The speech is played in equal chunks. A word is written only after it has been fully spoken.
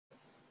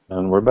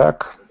And we're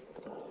back.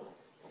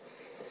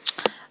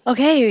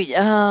 Okay,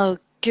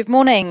 good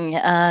morning.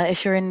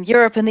 If you're in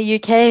Europe and the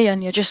UK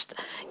and you're just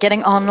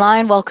getting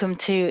online, welcome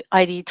to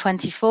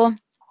ID24.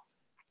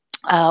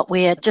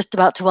 We are just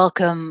about to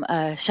welcome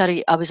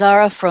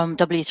Shadi-Abou-Zahra from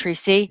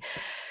W3C.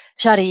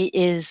 Shadi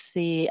is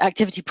the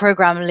activity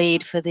program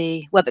lead for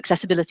the Web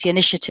Accessibility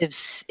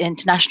Initiatives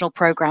International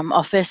Program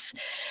Office.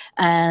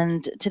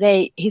 And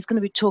today he's going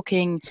to be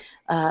talking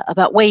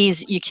about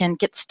ways you can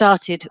get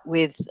started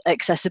with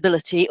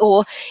accessibility,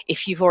 or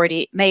if you've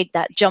already made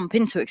that jump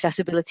into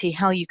accessibility,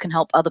 how you can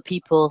help other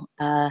people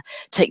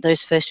take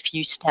those first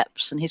few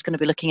steps. And he's going to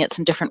be looking at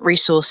some different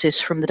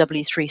resources from the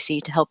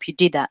W3C to help you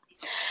do that.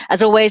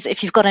 As always,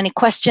 if you've got any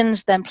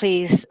questions, then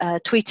please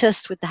tweet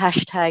us with the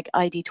hashtag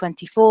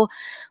ID24.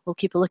 We'll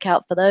keep a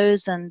lookout for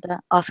those and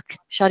ask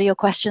Shadi your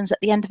questions at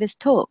the end of his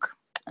talk.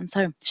 And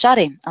so,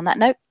 Shadi, on that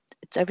note,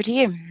 it's over to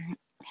you.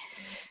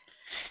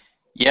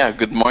 Yeah,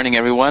 good morning,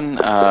 everyone.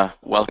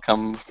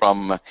 Welcome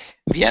from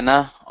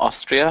Vienna,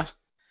 Austria,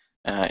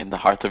 in the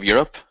heart of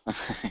Europe.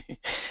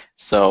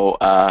 So,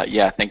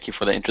 yeah, thank you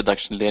for the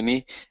introduction,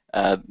 Lenny.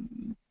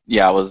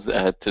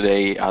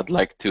 Today I'd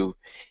like to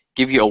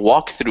give you a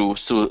walkthrough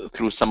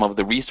through some of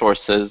the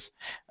resources,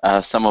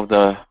 some of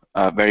the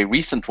very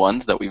recent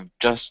ones that we've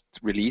just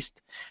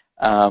released,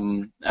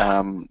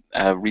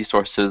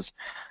 resources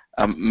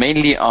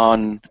mainly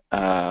on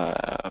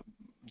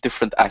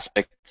different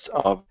aspects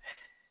of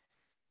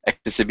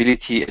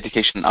accessibility,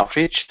 education, and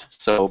outreach.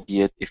 So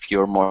be it if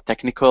you're more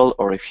technical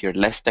or if you're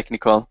less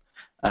technical,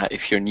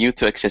 if you're new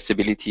to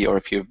accessibility or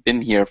if you've been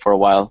here for a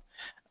while,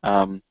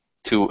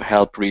 to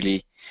help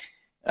really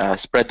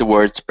spread the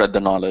word, spread the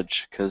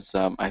knowledge, because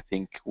I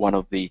think one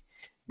of the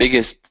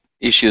biggest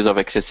issues of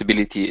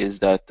accessibility is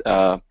that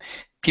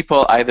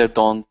people either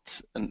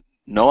don't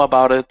know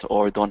about it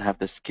or don't have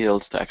the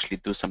skills to actually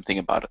do something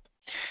about it.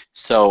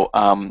 So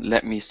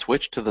let me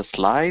switch to the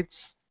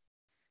slides.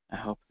 I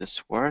hope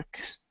this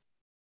works.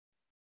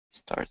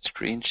 Start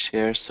screen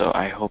share. So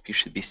I hope you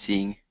should be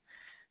seeing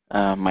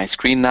my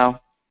screen now.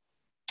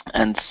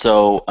 And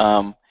so,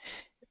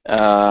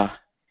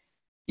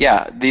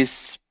 yeah,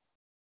 these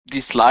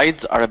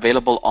slides are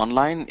available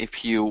online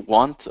if you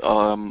want.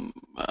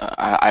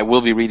 I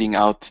will be reading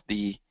out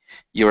the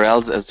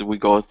URLs as we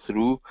go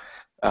through.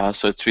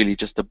 So it's really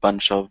just a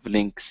bunch of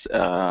links,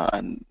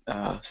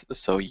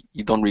 so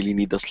you don't really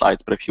need the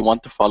slides. But if you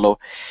want to follow,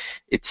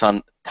 it's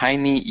on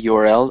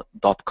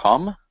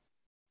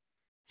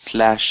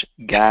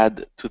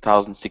tinyurl.com/GAD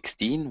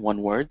 2016,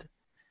 one word,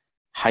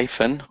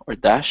 hyphen or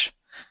dash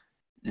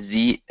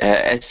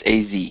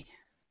SAZ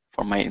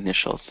for my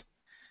initials.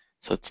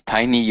 So it's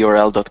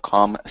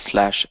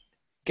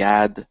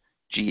tinyurl.com/GAD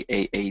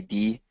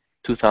GAAD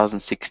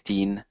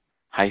 2016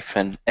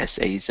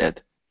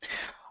 -SAZ.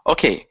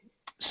 Okay,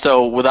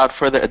 so without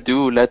further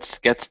ado, let's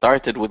get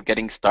started with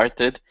getting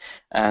started.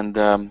 And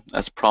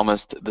as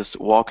promised, this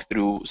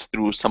walkthrough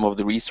through some of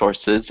the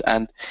resources.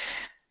 And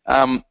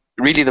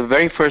really, the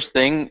very first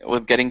thing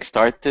with getting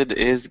started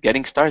is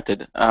getting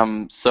started.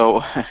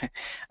 So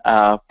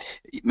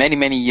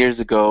many years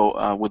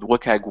ago, with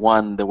WCAG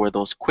 1, there were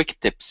those quick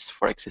tips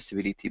for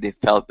accessibility. They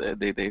felt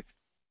they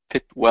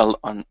fit well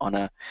on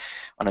a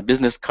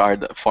business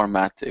card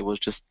format. It was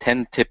just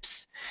 10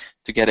 tips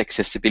to get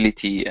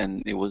accessibility,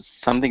 and it was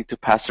something to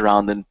pass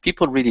around, and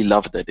people really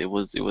loved it. It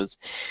was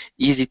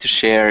easy to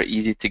share,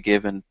 easy to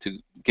give, and to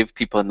give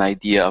people an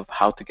idea of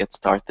how to get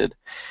started.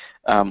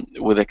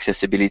 With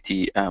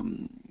accessibility,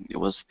 it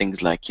was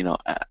things like, you know,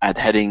 add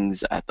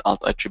headings, add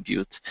alt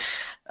attribute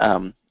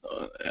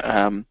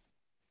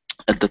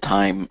at the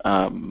time,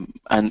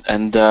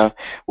 and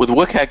with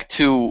WCAG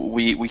 2,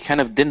 we kind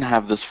of didn't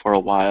have this for a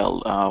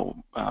while,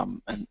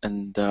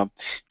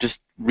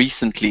 just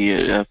recently,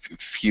 a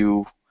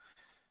few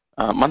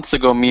months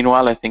ago,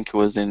 meanwhile, I think it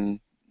was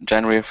in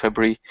January or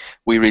February,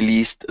 we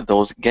released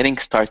those getting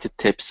started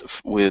tips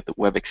with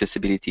web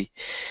accessibility,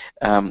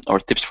 or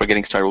tips for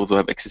getting started with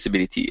web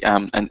accessibility.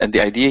 And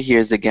the idea here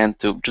is, again,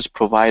 to just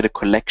provide a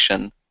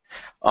collection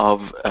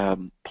of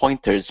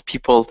pointers.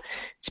 People,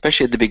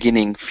 especially at the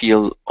beginning,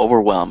 feel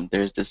overwhelmed.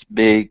 There's this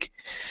big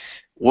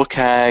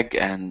WCAG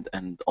and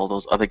all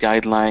those other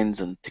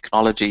guidelines and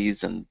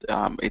technologies, and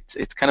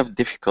it's kind of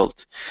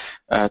difficult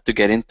to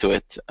get into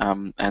it,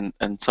 and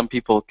some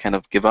people kind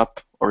of give up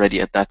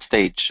already at that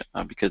stage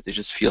because they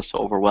just feel so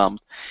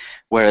overwhelmed.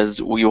 Whereas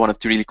we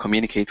wanted to really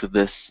communicate with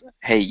this: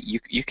 hey,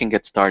 you can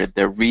get started.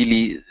 They're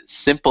really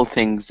simple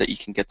things that you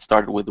can get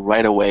started with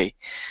right away,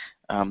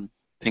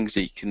 things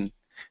that you can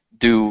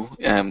do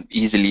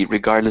easily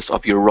regardless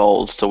of your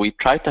role. So we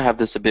try to have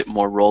this a bit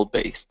more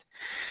role-based.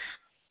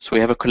 So we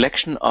have a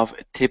collection of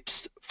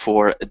tips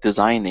for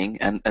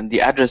designing, and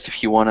the address,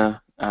 if you want to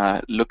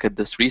look at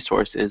this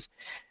resource, is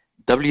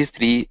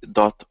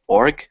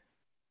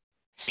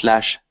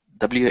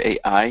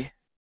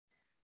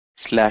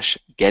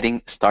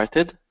w3.org/WAI/getting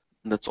started.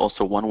 That's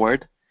also one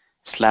word,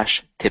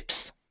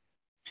 /tips.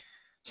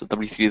 So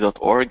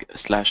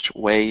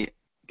w3.org/way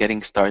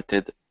getting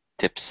started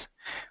tips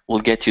will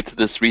get you to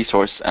this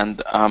resource.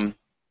 And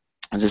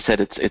as I said,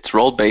 it's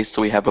role-based,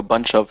 so we have a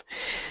bunch of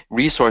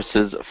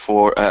resources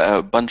for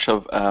a bunch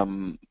of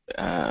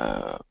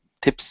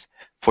tips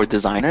for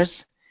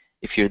designers.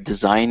 If you're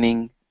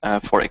designing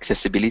for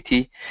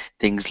accessibility,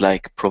 things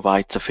like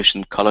provide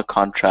sufficient color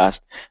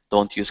contrast,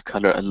 don't use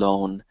color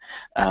alone,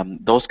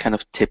 those kind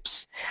of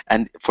tips.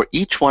 And for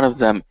each one of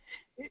them,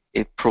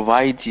 it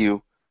provides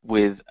you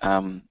with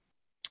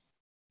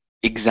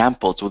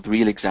examples, with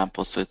real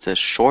examples. So it's a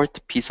short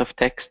piece of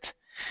text.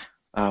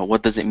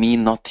 What does it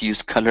mean not to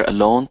use color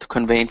alone to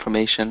convey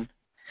information?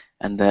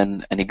 And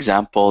then an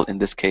example, in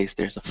this case,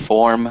 there's a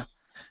form,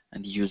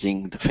 and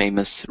using the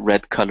famous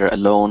red color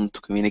alone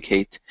to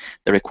communicate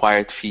the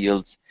required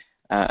fields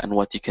and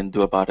what you can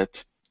do about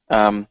it.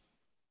 And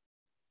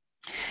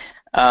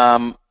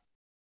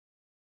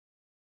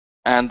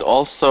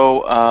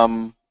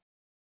also,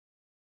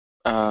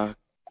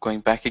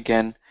 going back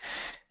again,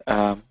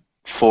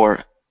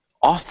 for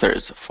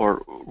authors,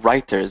 for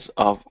writers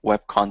of web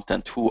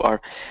content who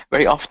are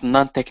very often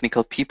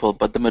non-technical people,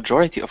 but the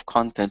majority of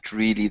content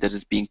really that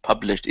is being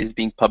published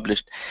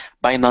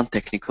by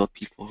non-technical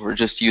people who are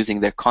just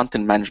using their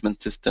content management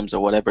systems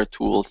or whatever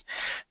tools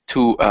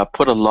to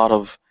put a lot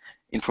of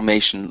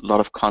information, a lot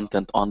of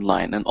content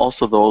online. And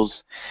also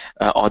those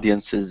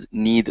audiences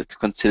need to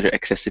consider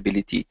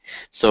accessibility.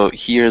 So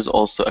here's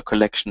also a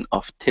collection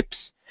of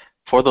tips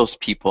for those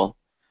people.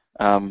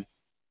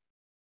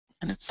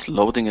 And it's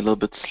loading a little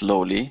bit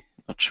slowly,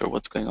 not sure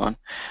what's going on.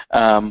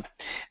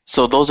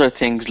 So those are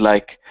things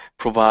like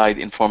provide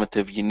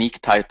informative,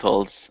 unique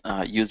titles,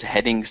 use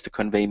headings to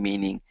convey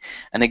meaning.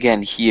 And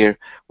again, here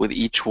with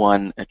each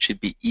one, it should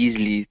be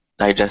easily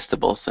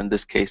digestible. So in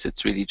this case,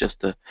 it's really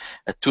just a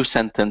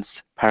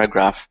two-sentence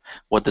paragraph.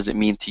 What does it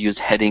mean to use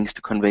headings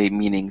to convey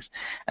meanings?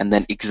 And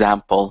then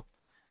example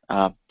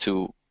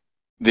to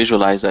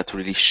visualize that, to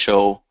really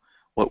show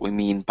what we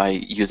mean by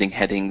using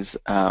headings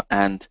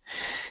and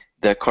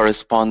the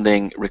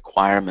corresponding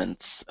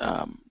requirements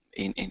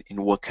in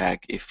WCAG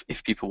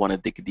if people want to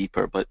dig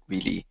deeper, but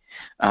really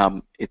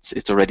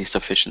it's already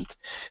sufficient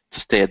to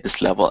stay at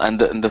this level. And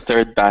the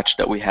third batch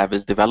that we have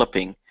is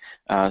developing.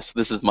 So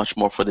this is much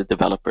more for the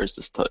developers.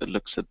 This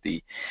looks at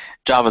the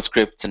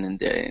JavaScript and in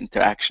the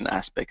interaction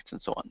aspects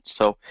and so on.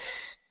 So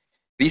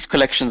these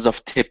collections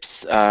of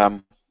tips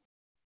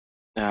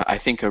I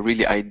think are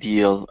really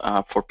ideal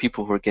for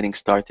people who are getting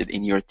started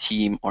in your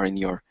team or in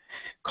your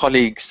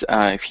colleagues,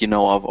 if you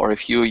know of, or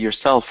if you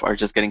yourself are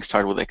just getting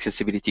started with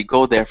accessibility.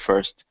 Go there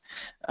first,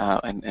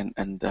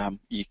 and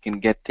you can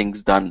get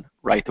things done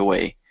right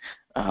away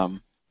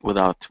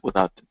without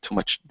too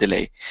much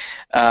delay.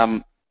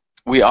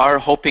 We are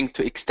hoping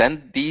to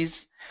extend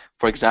these,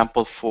 for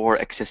example, for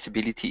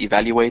accessibility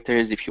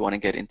evaluators, if you want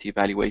to get into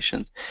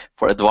evaluations,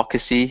 for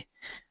advocacy,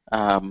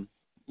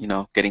 you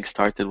know, getting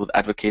started with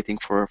advocating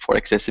for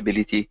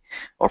accessibility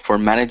or for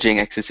managing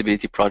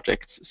accessibility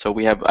projects. So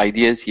we have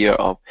ideas here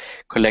of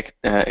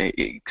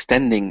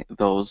extending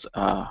those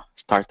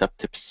startup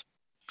tips,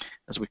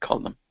 as we call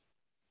them.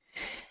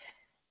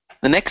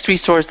 The next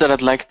resource that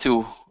I'd like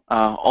to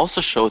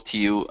also show to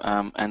you,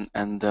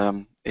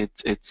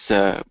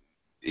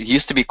 it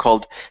used to be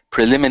called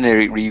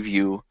Preliminary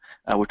Review,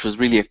 which was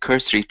really a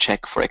cursory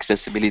check for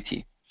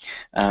accessibility,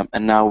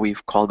 and now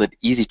we've called it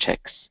Easy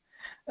Checks.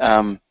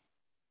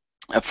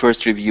 A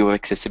first review of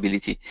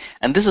accessibility,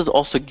 and this is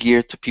also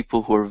geared to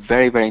people who are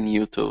very, very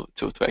new to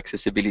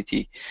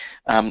accessibility,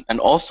 and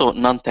also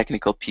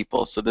non-technical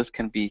people. So this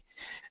can be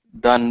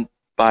done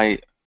by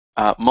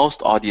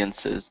most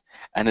audiences,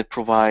 and it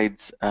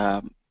provides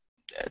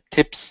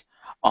tips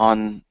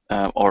on,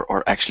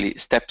 or actually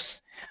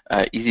steps,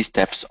 easy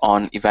steps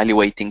on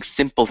evaluating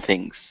simple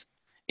things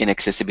in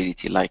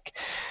accessibility, like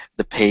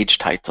the page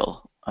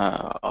title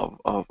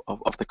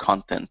of the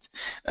content,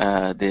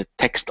 the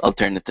text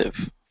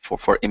alternative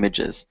for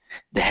images,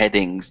 the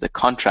headings, the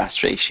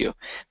contrast ratio,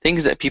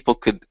 things that people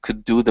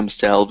could do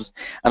themselves.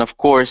 And of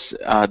course,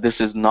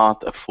 this is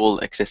not a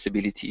full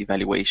accessibility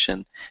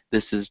evaluation.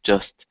 This is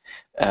just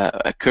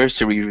a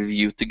cursory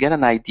review to get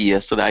an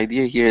idea. So the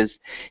idea here is,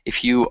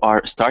 if you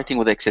are starting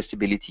with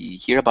accessibility, you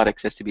hear about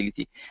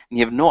accessibility, and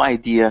you have no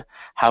idea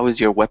how is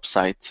your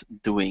website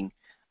doing,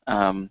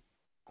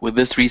 with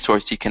this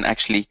resource, you can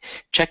actually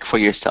check for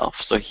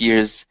yourself. So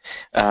here's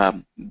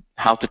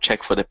how to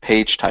check for the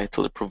page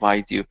title. It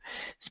provides you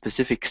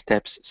specific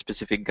steps,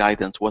 specific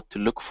guidance, what to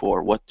look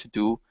for, what to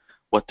do,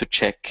 what to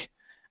check,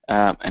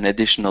 and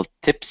additional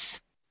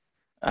tips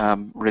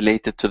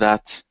related to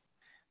that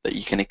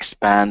you can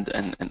expand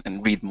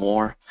and read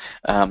more.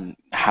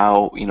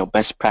 How, you know,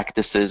 best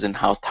practices and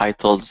how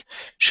titles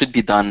should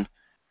be done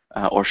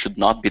or should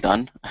not be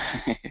done.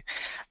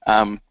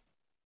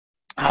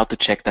 How to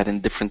check that in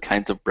different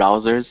kinds of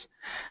browsers.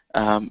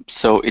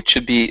 So it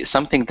should be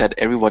something that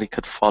everybody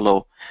could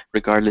follow,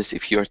 regardless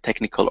if you're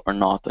technical or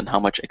not, and how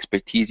much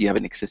expertise you have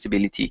in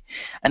accessibility.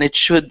 And it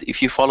should,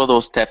 if you follow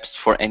those steps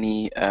for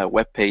any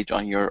web page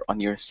on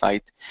your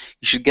site,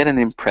 you should get an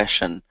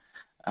impression.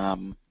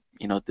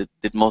 You know,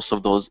 did most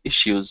of those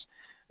issues,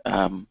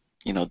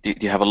 you know, do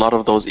you have a lot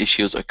of those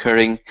issues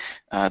occurring?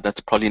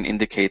 That's probably an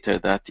indicator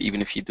that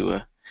even if you do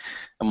a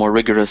a more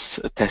rigorous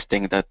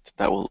testing, that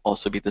will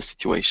also be the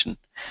situation.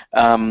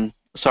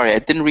 Sorry, I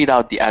didn't read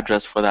out the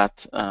address for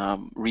that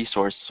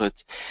resource. So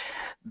it's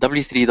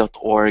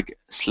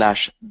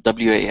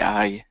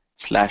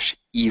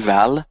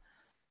w3.org/WAI/eval,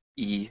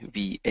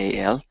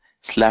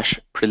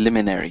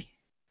 EVAL/preliminary.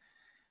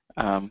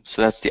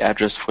 So that's the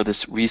address for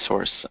this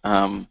resource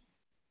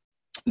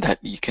that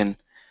you can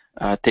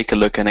take a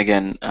look, and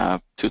again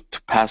to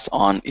pass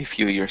on if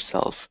you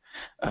yourself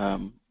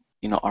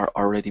are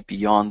already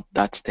beyond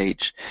that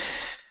stage.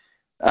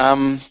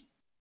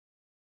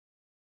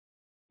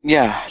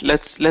 Yeah,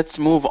 let's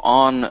move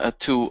on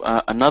to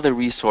another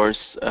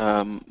resource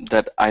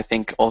that I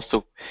think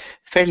also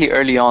fairly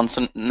early on.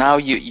 So now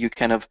you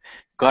kind of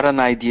got an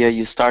idea.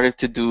 You started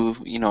to do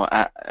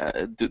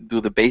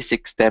do the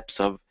basic steps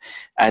of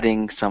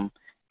adding some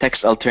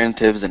text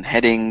alternatives and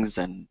headings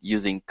and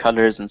using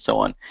colors and so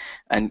on,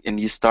 and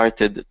you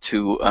started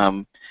to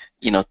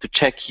to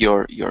check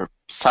your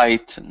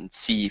site and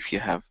see if you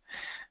have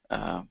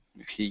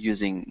if you're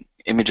using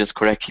images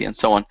correctly and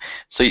so on.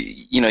 So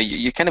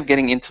you're kind of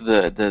getting into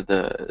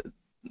the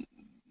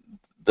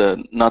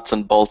nuts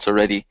and bolts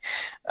already,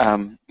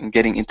 and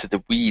getting into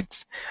the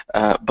weeds.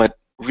 But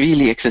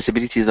really,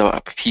 accessibility is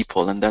about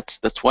people, and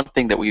that's one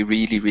thing that we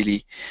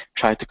really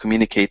try to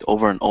communicate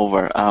over and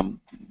over.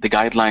 The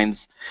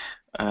guidelines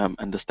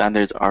and the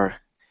standards are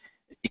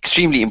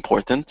extremely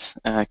important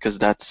because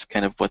that's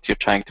kind of what you're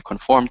trying to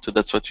conform to.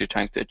 That's what you're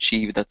trying to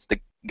achieve. That's the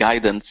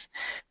guidance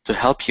to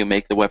help you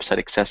make the website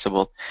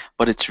accessible,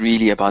 but it's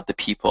really about the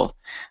people.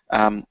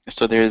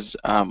 So there's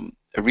a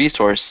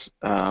resource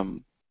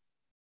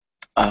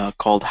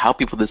called How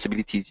People with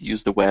Disabilities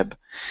Use the Web,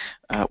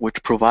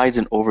 which provides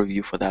an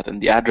overview for that,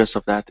 and the address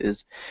of that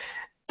is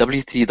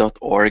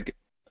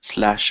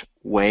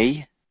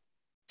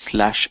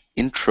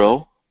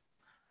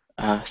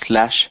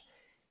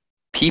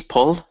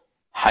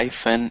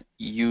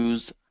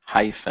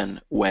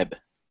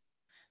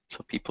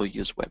So people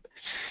use web.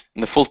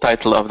 And the full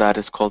title of that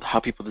is called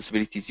How People with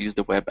Disabilities Use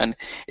the Web. And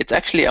it's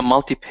actually a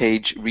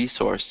multi-page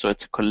resource. So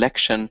it's a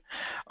collection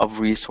of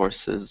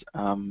resources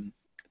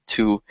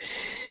to,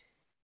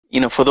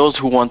 for those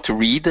who want to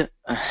read,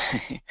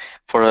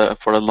 for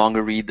a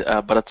longer read.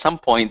 But at some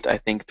point, I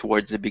think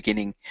towards the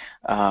beginning,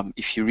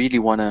 if you really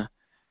want to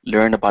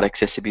learn about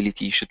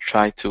accessibility, you should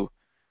try to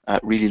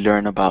really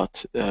learn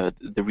about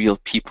the real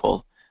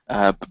people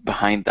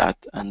behind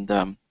that, and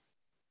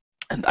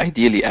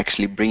ideally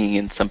actually bringing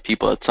in some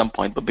people at some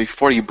point. But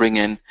before you bring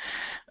in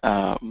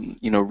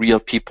real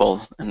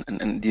people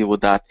and deal with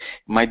that,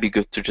 it might be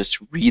good to just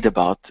read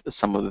about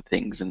some of the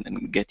things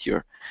and get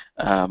your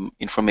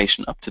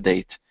information up to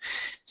date.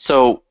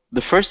 So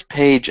the first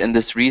page in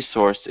this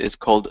resource is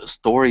called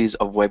Stories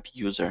of Web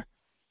User,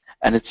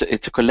 and it's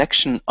a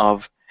collection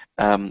of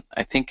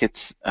I think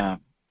it's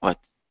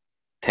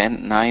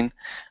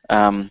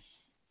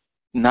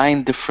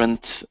nine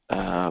different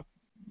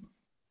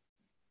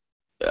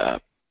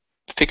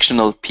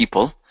fictional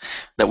people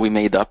that we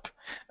made up,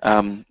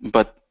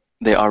 but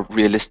they are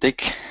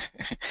realistic.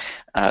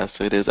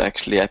 So it is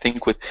actually, I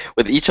think with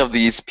each of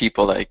these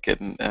people, I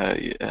can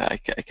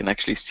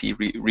actually see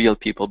real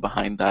people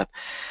behind that.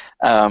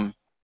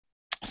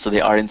 So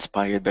they are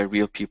inspired by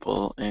real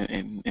people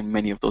in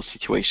many of those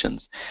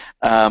situations,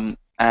 and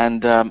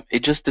it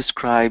just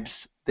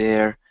describes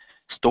their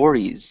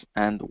stories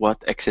and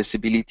what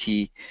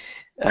accessibility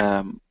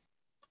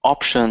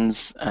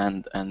options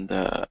and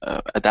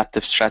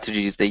adaptive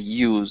strategies they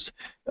use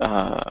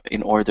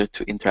in order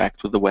to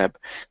interact with the web.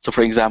 So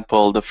for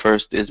example, the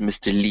first is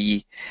Mr.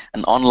 Lee,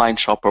 an online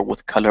shopper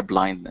with color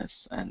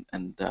blindness, and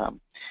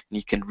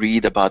you can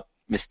read about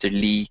Mr.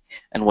 Lee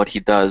and what he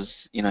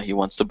does. He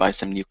wants to buy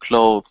some new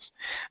clothes,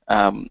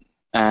 so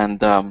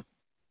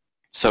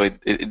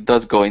it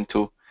does go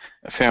into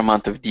a fair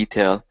amount of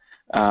detail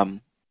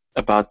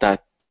about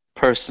that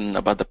person,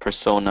 about the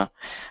persona.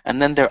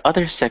 And then there are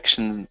other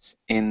sections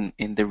in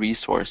the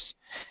resource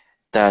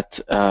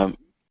that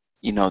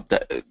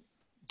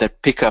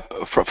that pick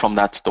up from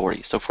that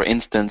story. So for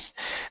instance,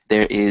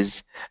 there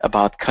is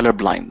about color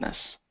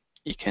blindness.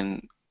 You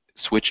can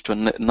switch to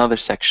another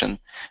section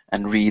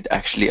and read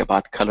actually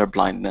about color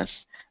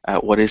blindness.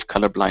 What is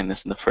color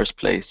blindness in the first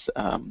place?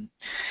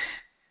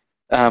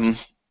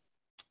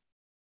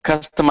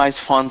 Customized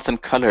fonts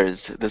and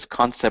colors, this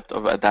concept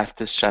of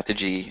adaptive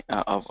strategy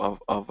of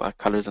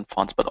colors and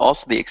fonts, but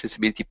also the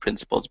accessibility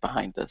principles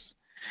behind this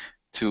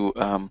to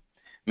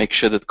make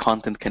sure that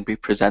content can be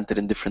presented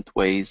in different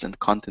ways and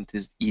content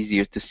is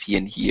easier to see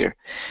and hear.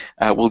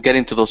 We'll get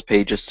into those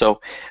pages.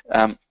 So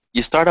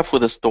you start off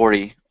with a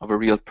story of a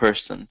real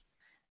person,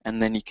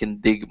 and then you can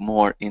dig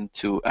more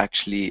into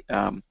actually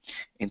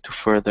into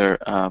further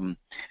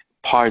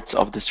parts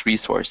of this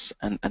resource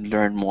and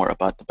learn more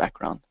about the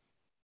background.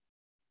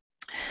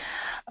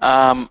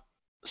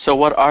 So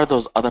what are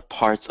those other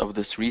parts of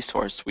this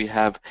resource? We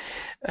have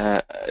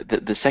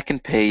the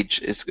second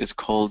page is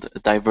called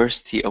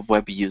Diversity of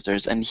Web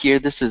Users, and here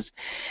this is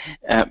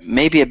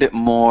maybe a bit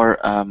more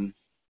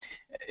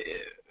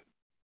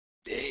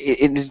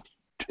it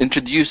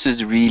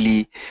introduces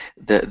really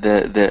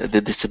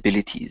the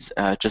disabilities,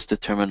 just the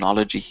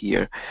terminology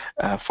here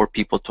for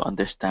people to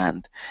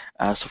understand.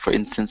 So for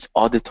instance,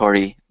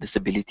 auditory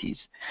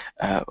disabilities.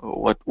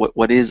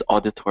 What is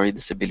auditory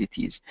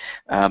disabilities?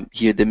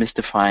 Here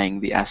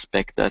demystifying the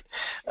aspect that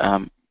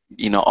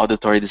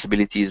auditory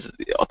disabilities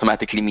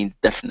automatically means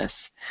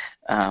deafness.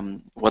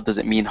 What does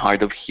it mean,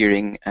 hard of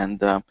hearing,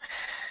 and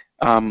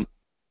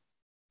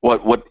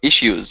what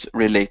issues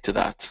relate to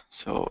that?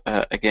 So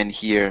again,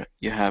 here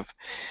you have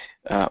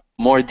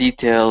more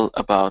detail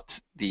about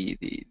the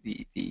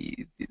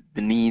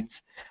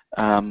needs,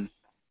 some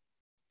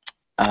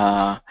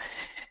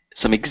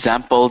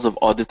examples of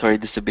auditory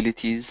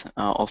disabilities.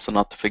 Also,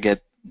 not to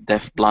forget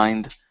deaf,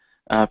 blind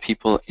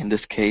people in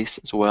this case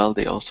as well.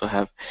 They also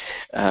have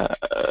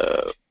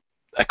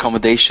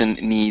accommodation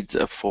needs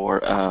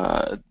for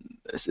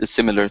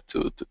similar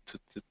to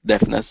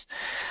deafness.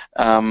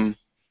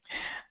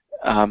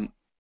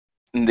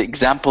 The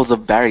examples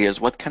of barriers,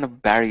 what kind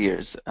of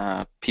barriers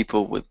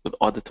people with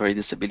auditory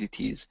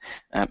disabilities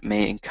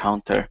may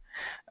encounter.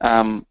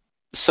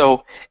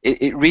 So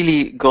it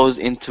really goes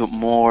into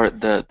more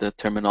the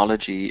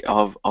terminology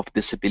of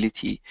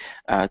disability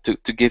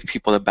to give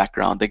people a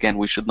background. Again,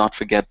 we should not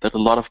forget that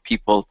a lot of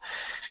people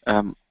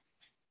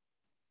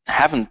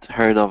haven't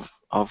heard of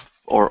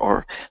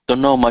or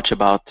don't know much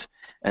about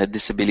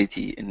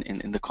disability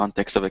in the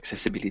context of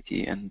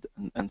accessibility, and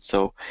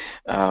so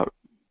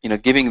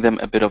giving them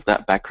a bit of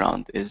that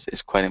background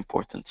is quite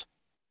important.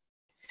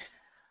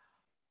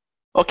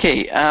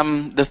 Okay,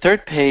 the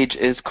third page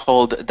is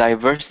called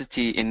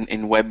Diversity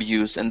in Web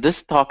Use, and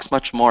this talks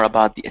much more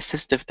about the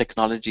assistive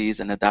technologies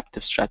and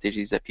adaptive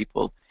strategies that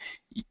people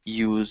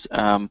use.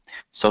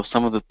 So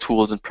some of the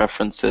tools and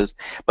preferences,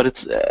 but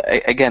it's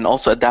again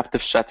also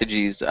adaptive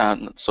strategies.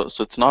 So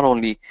it's not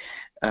only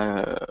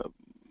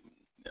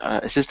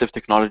assistive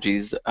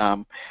technologies,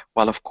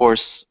 while of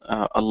course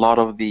a lot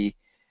of the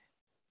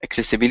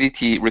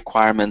accessibility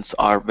requirements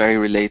are very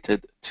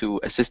related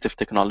to assistive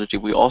technology.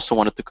 We also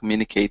wanted to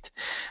communicate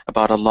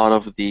about a lot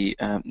of the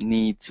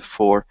needs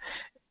for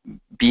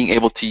being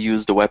able to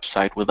use the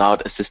website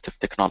without assistive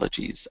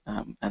technologies,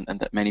 and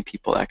that many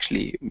people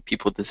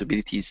people with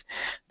disabilities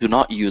do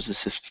not use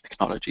assistive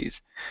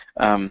technologies.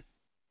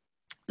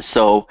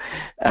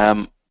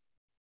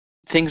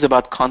 Things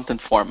about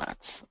content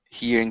formats,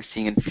 hearing,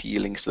 seeing, and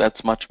feeling. So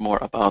that's much more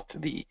about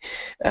the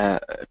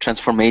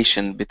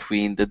transformation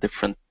between the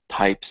different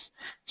types.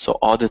 So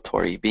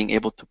auditory, being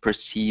able to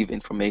perceive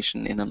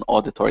information in an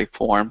auditory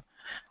form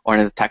or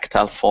in a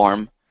tactile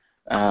form,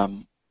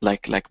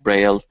 like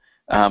Braille,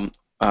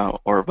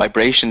 or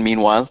vibration,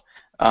 meanwhile,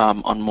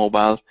 on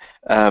mobile,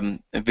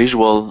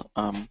 visual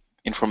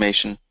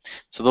information.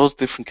 So those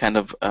different kind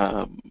of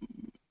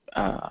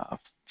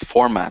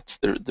formats,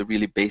 the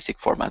really basic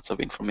formats of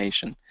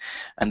information,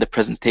 and the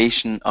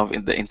presentation of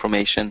the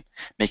information,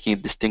 making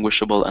it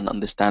distinguishable and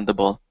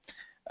understandable,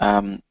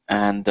 and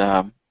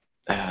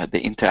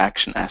the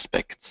interaction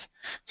aspects.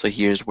 So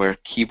here's where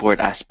keyboard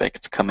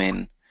aspects come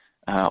in,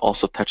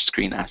 also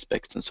touchscreen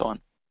aspects, and so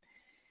on.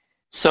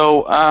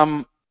 So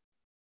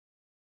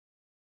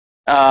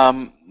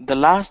the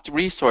last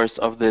resource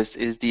of this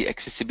is the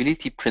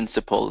accessibility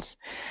principles,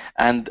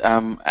 and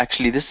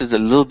actually this is a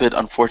little bit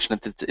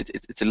unfortunate.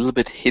 It's a little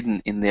bit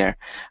hidden in there,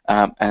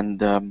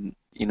 and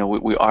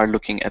we are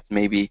looking at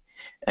maybe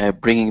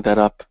bringing that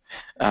up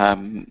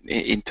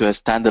into a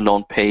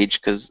standalone page,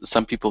 because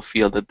some people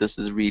feel that this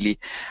is really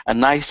a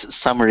nice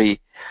summary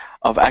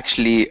of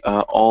actually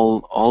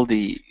all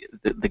the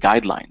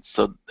guidelines.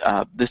 So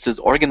this is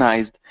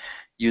organized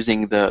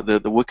using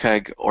the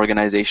WCAG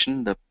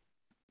organization, the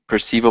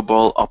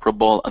perceivable,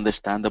 operable,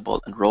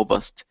 understandable, and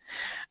robust.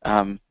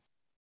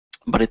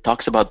 But it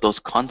talks about those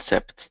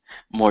concepts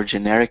more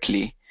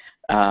generically,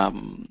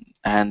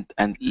 and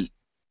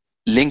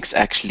links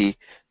actually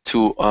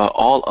to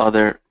all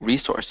other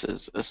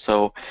resources.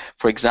 So,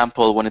 for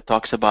example, when it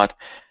talks about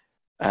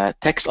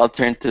text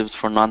alternatives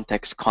for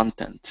non-text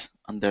content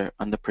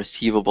under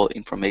perceivable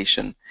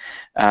information,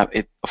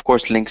 it of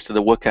course links to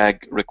the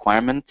WCAG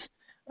requirement,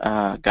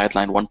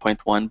 guideline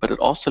 1.1, but it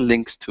also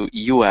links to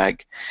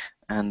UAG.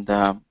 And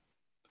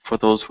for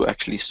those who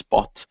actually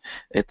spot,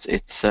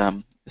 it's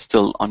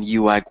still on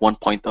UAG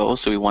 1.0,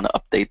 so we want to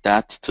update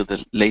that to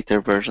the later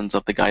versions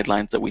of the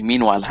guidelines that we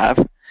meanwhile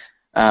have.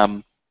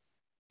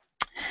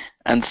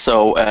 And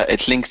so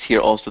it links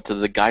here also to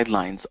the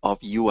guidelines of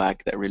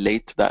UAG that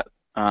relate to that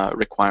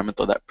requirement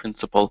or that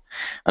principle,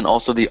 and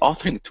also the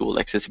authoring tool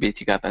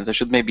accessibility guidelines. I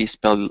should maybe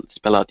spell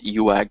out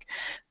UAG,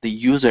 the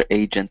user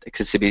agent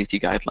accessibility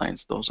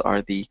guidelines. Those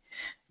are the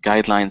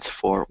guidelines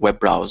for web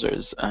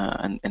browsers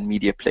and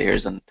media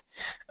players, and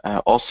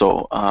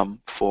also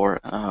for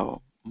a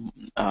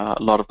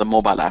lot of the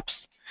mobile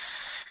apps.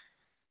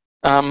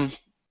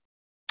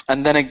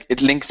 And then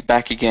it links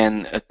back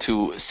again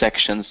to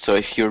sections. So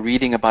if you're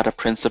reading about a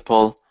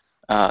principle,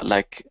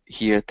 like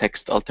here,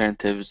 text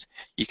alternatives,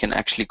 you can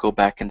actually go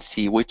back and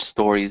see which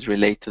stories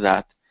relate to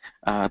that,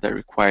 that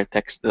require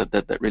text,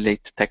 that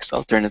relate to text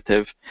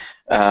alternative.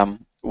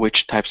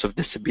 which types of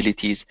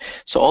disabilities.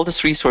 So all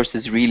this resource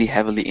is really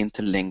heavily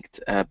interlinked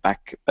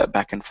back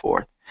and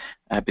forth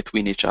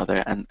between each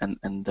other,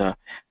 and the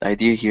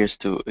idea here is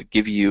to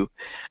give you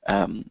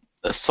a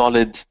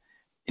solid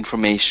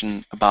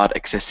information about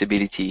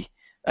accessibility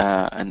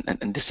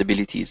and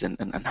disabilities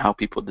and how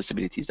people with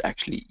disabilities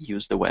actually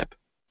use the web.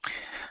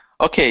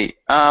 Okay,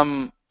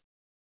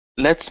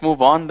 let's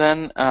move on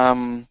then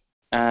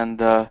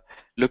and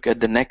look at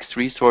the next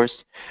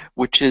resource,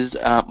 which is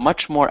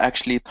much more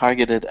actually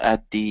targeted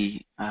at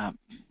the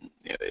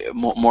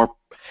more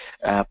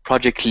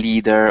project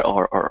leader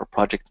or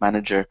project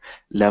manager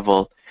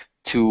level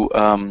to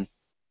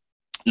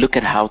look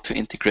at how to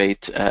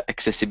integrate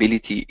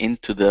accessibility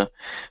into the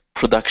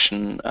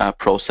production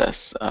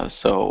process.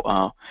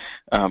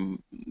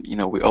 You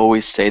know, we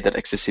always say that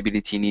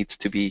accessibility needs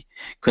to be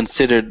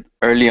considered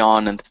early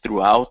on and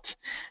throughout.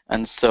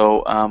 And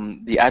so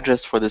the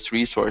address for this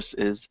resource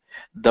is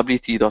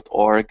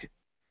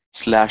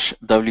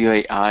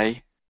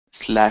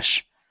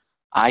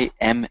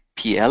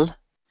w3.org/wai/IMPL.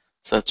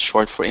 So that's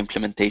short for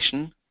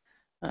implementation,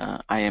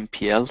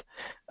 IMPL.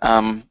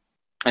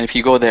 And if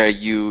you go there,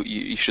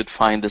 you should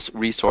find this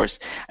resource,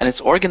 and it's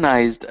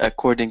organized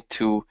according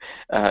to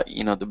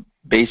you know, the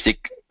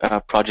basic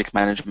project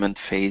management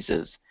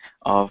phases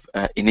of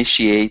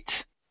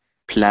initiate,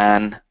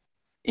 plan,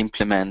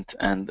 implement,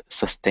 and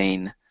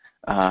sustain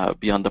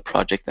beyond the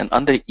project. And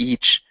under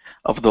each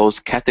of those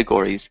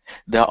categories,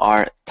 there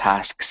are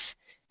tasks,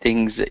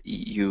 things that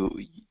you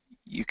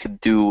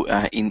could do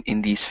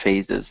in these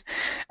phases.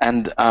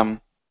 And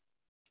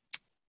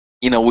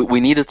you know, we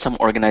needed some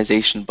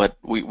organization, but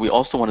we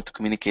also wanted to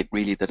communicate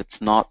really that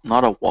it's not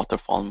a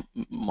waterfall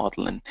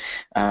model, and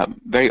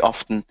very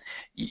often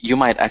you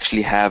might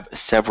actually have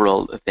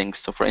several things.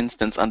 So for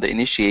instance, under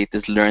initiate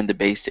is learn the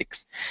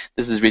basics.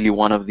 This is really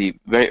one of the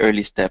very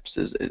early steps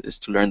is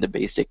to learn the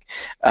basic.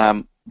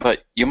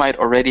 But you might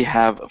already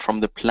have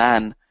from the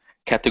plan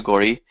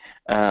category,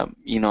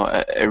 you know,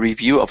 a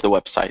review of the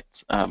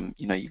website.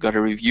 You know, you got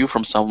a review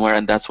from somewhere,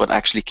 and that's what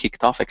actually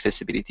kicked off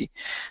accessibility.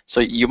 So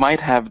you might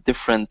have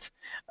different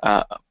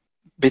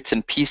bits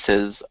and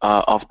pieces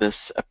of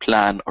this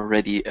plan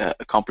already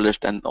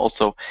accomplished, and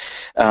also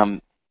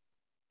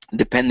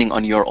depending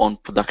on your own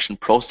production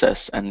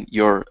process and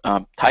your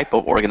type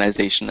of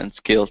organization and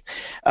skills,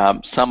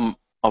 some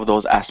of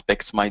those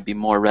aspects might be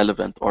more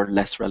relevant or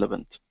less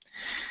relevant.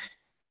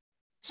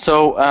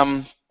 So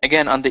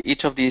again, under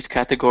each of these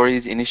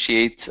categories,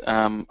 initiate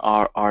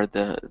are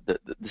the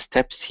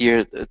steps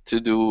here to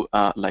do,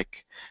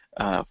 like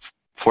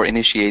for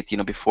initiate, you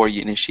know, before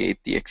you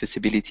initiate the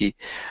accessibility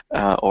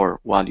or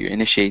while you're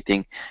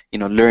initiating, you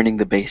know, learning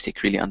the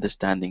basic, really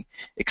understanding,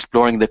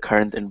 exploring the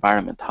current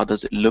environment. How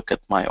does it look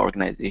at my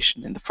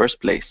organization in the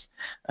first place,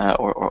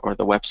 or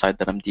the website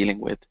that I'm dealing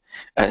with?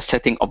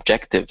 Setting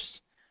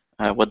objectives.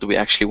 What do we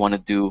actually want to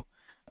do?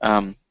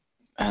 And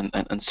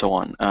so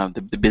on.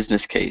 The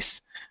business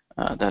case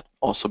that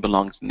also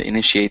belongs in the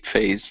initiate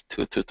phase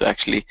to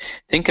actually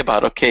think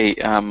about, okay,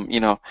 you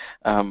know,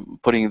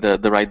 putting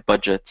the right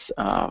budgets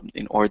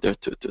in order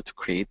to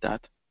create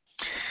that.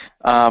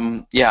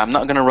 Yeah, I'm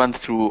not going to run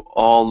through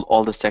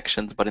all the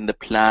sections, but in the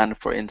plan,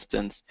 for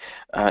instance,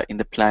 in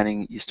the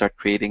planning, you start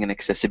creating an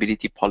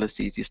accessibility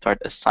policies, you start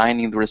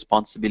assigning the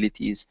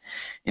responsibilities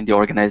in the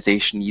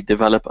organization, you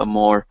develop a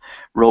more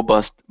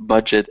robust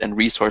budget and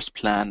resource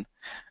plan.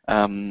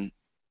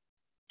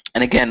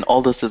 And again,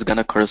 all this is going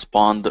to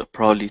correspond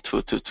probably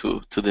to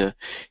the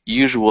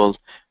usual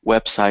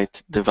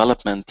website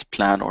development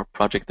plan or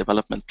project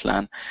development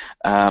plan,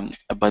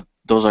 but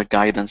those are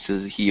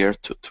guidances here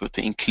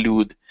to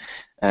include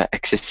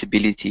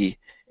accessibility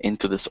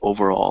into this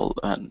overall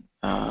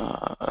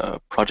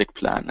project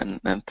plan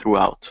and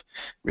throughout,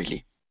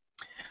 really.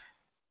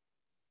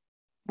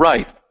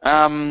 Right.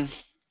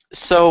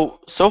 So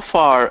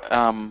far,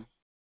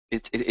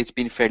 it's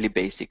been fairly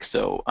basic.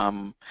 So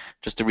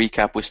just to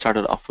recap, we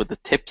started off with the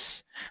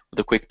tips, with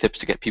the quick tips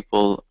to get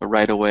people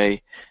right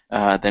away,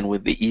 then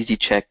with the easy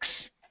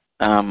checks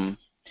to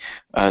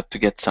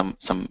get some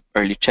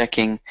early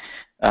checking,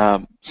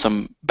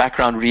 some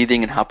background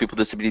reading and how people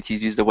with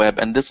disabilities use the web,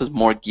 and this is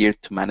more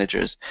geared to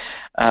managers.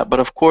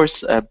 But of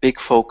course, a big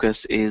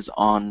focus is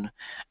on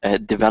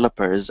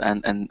developers,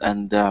 and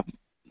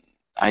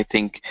I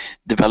think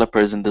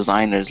developers and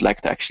designers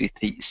like to actually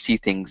see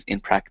things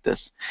in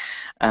practice.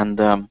 And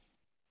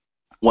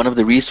one of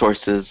the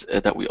resources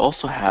that we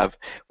also have,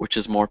 which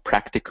is more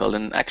practical,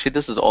 and actually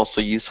this is also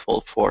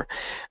useful for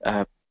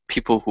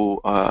people who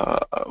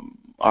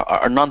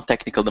are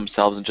non-technical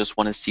themselves and just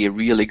want to see a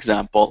real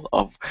example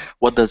of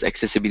what does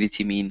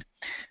accessibility mean.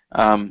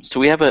 So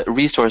we have a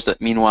resource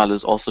that meanwhile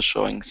is also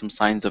showing some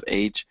signs of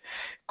age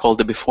called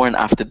the Before and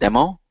After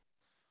Demo,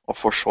 or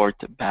for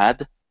short,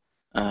 BAD.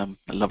 I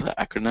love that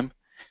acronym.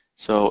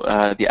 So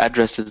the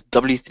address is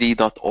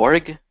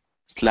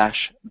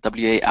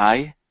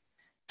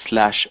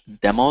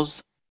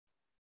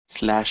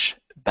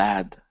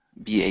w3.org/wai/demos/bad,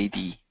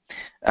 BAD.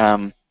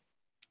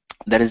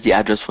 That is the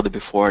address for the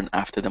before and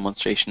after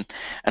demonstration.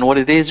 And what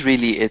it is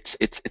really, it's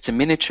a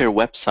miniature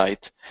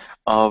website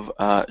of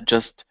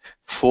just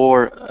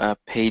 4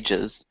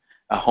 pages: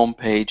 a home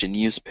page, a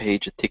news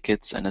page, a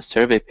tickets, and a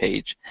survey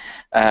page,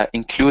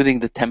 including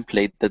the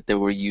template that they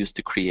were used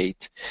to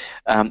create.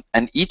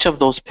 And each of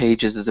those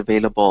pages is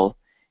available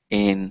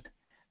in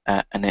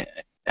an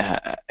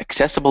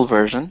accessible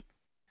version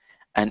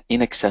and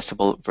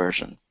inaccessible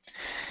version.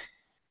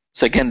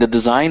 So again, the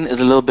design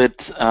is a little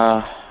bit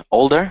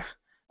older,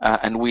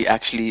 and we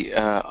actually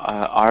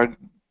are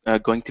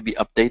going to be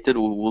updated.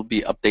 We will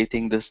be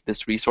updating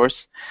this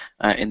resource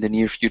in the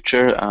near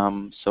future.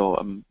 So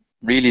I'm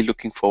really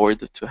looking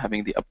forward to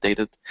having the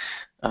updated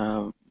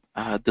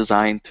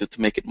design to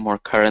make it more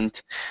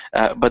current.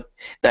 But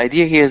the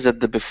idea here is that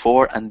the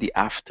before and the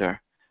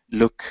after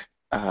look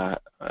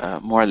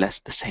more or less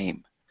the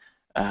same.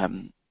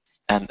 And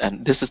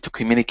this is to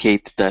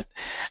communicate that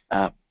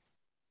an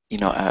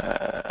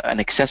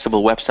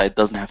accessible website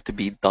doesn't have to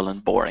be dull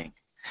and boring.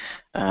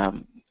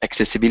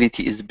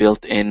 Accessibility is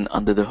built in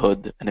under the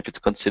hood, and if it's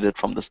considered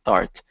from the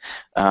start,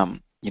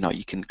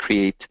 you can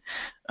create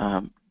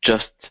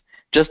just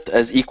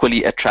as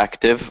equally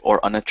attractive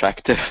or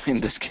unattractive, in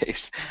this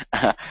case,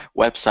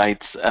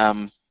 websites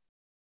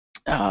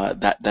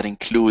that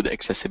include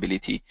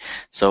accessibility.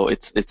 So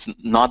it's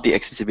not the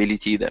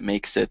accessibility that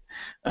makes it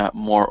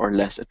more or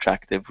less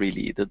attractive.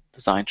 Really, the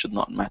design should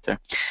not matter.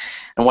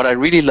 And what I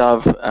really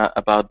love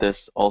about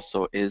this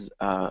also is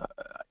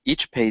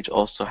each page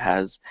also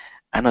has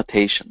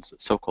annotations,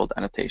 so-called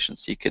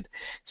annotations. So you could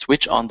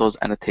switch on those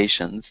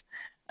annotations,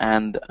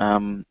 and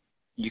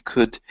you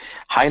could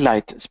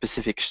highlight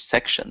specific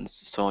sections.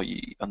 So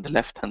on the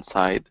left-hand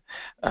side,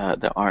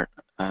 there are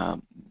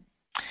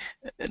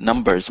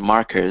numbers,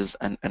 markers,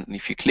 and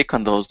if you click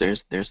on those,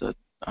 there's an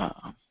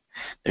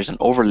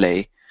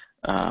overlay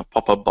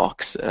pop-up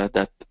box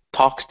that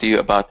talks to you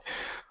about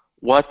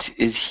what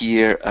is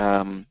here,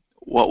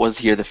 what was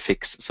here the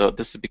fix. So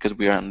this is because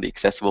we are on the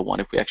accessible one.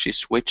 If we actually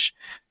switch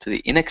to the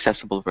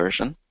inaccessible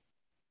version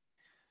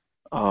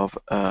of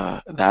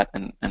that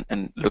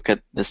and look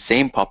at the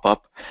same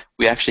pop-up,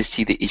 we actually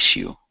see the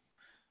issue.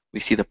 We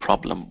see the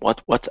problem.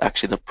 What's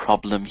actually the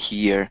problem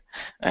here?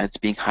 It's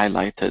being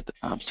highlighted.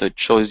 So it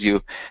shows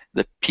you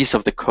the piece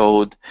of the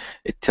code.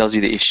 It tells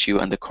you the issue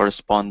and the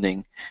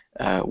corresponding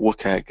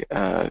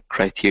WCAG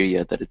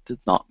criteria that it did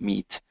not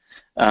meet.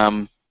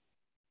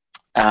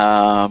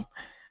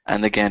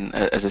 And again,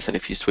 as I said,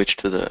 if you switch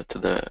to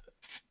the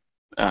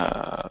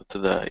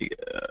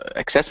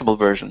accessible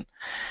version,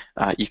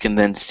 you can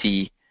then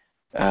see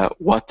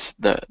what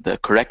the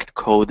correct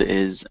code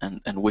is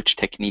and which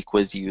technique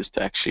was used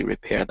to actually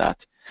repair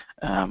that.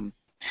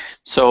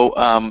 So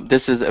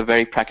this is a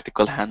very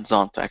practical,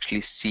 hands-on, to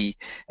actually see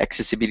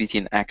accessibility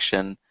in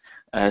action.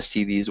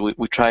 See these.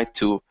 We try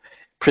to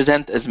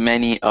present as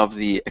many of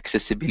the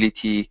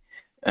accessibility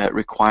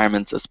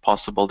requirements as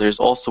possible. There's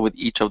also with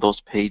each of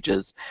those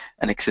pages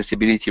an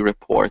accessibility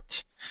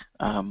report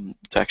to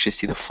actually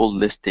see the full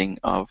listing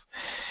of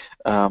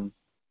the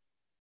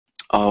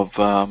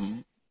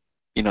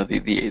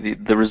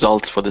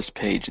results for this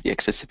page, the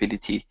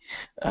accessibility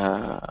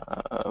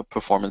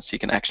performance. You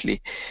can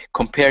actually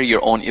compare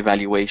your own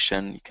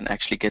evaluation. You can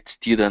actually get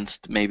students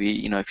to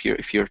maybe,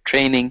 if you're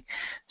training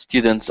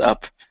students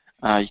up,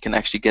 you can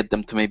actually get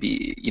them to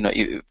maybe,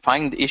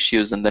 find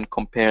issues and then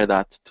compare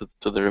that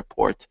to the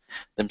report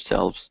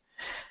themselves.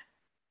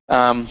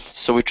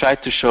 So we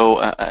tried to show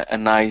a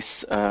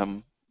nice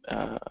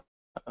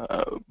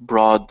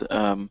broad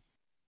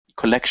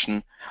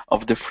collection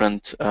of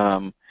different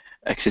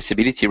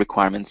accessibility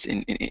requirements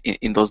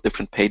in those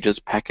different pages,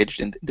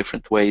 packaged in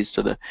different ways.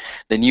 So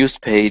the news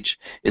page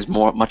is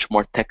much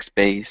more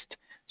text-based.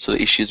 So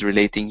the issues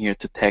relating here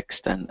to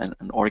text and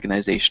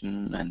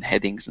organization and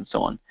headings and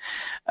so on,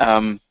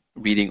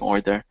 reading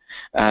order.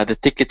 The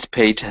tickets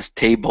page has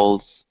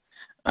tables,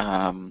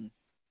 and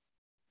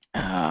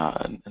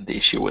the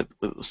issue with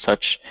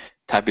such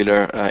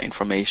tabular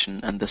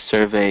information, and the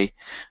survey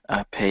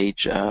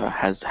page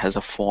has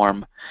a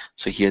form.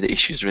 So here the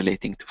issues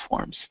relating to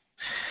forms.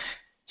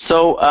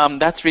 So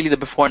that's really the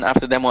before and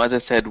after demo. As I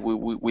said,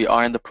 we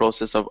are in the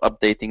process of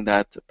updating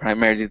that,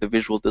 primarily the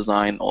visual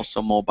design,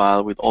 also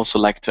mobile. We'd also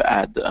like to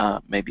add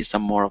maybe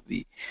some more of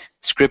the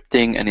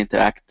scripting and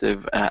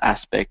interactive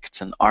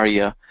aspects, and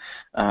ARIA.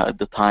 At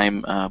the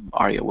time,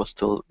 ARIA was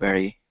still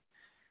very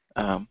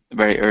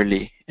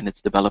early in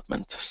its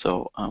development.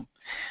 So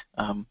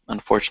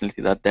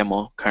unfortunately, that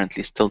demo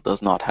currently still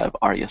does not have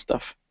ARIA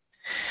stuff.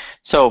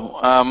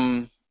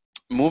 So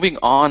moving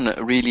on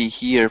really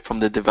here from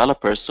the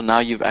developers, so now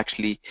you've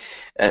actually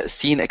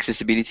seen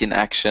accessibility in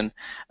action.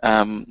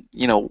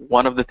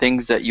 One of the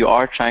things that you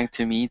are trying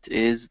to meet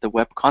is the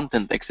web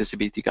content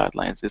accessibility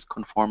guidelines, is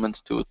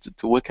conformance to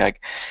WCAG.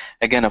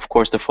 Again, of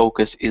course, the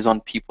focus is on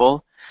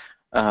people,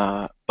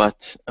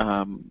 but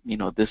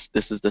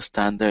this is the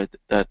standard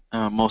that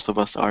most of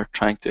us are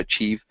trying to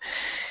achieve.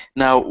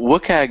 Now,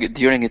 WCAG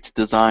during its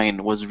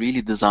design was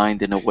really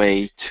designed in a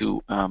way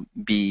to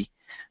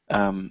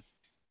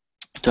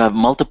to have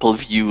multiple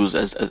views,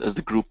 as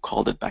the group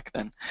called it back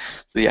then.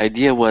 So the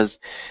idea was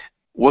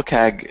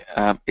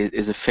WCAG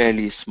is a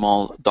fairly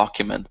small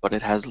document, but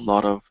it has a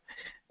lot of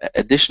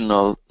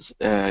additional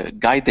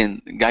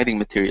guiding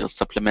materials,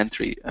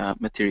 supplementary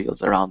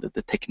materials around it,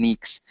 the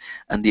techniques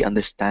and the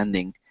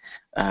understanding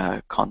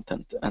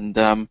content, and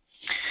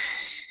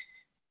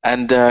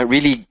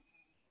really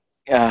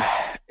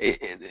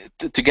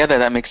together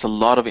that makes a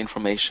lot of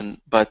information.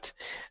 But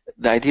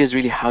the idea is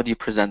really, how do you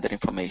present that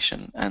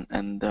information?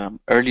 And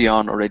early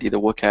on already, the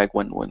WCAG,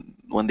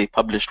 when they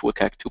published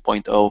WCAG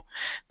 2.0,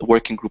 the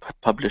working group had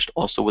published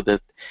also with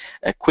it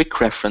a quick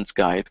reference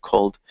guide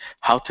called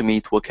How to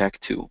Meet WCAG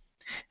 2.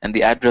 And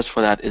the address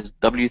for that is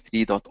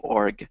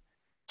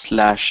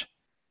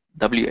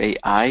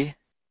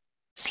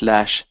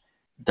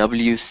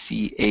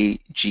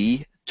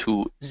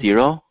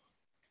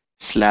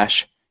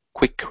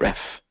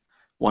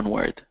one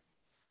word.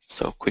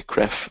 So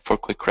quickref for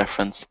quick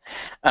reference.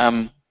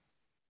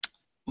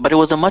 But it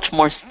was a much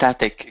more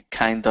static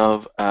kind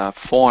of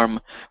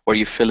form where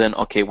you fill in,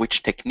 okay,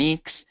 which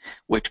techniques,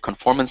 which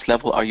conformance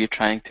level are you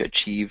trying to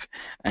achieve,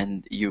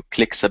 and you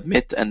click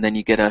submit, and then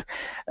you get a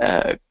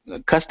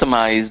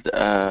customized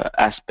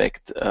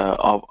aspect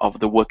of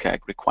the WCAG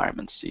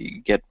requirements. So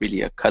you get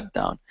really a cut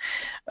down.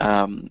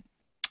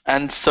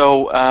 And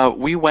so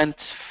we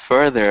went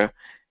further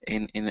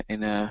and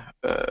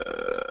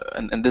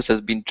this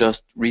has been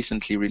just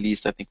recently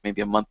released, I think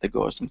maybe a month ago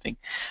or something.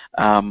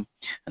 And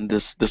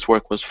this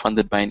work was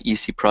funded by an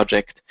EC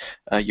project,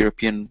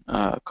 European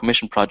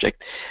Commission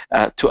project,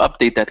 to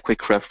update that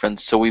quick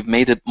reference. So we've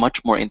made it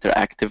much more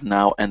interactive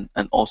now, and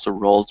also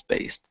roles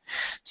based.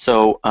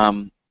 So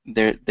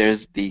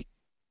there's the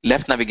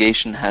left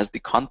navigation has the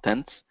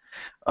contents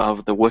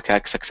of the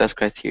WCAG success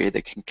criteria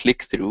they can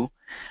click through,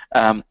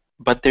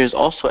 but there's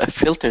also a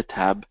filter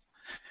tab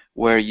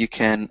where you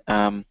can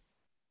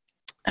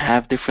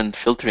have different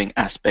filtering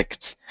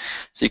aspects.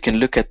 So you can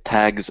look at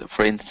tags,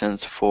 for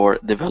instance, for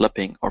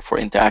developing or for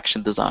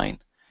interaction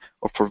design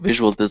or for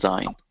visual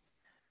design.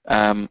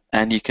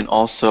 And you can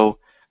also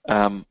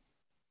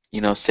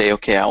say,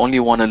 okay, I only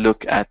want to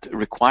look at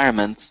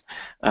requirements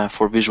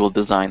for visual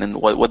design. And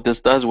what this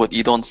does, what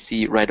you don't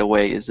see right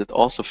away, is it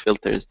also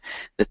filters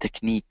the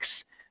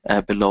techniques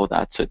below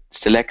that. So it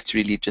selects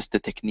really just the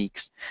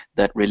techniques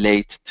that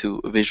relate to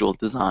visual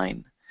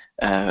design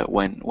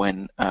when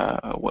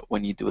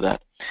you do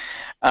that.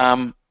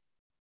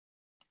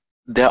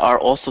 There are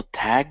also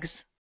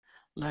tags,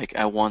 like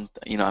I'm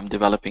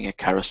developing a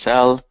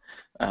carousel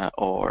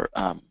or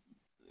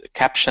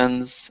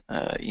captions,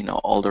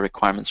 all the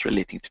requirements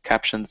relating to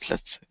captions.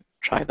 Let's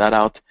try that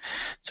out.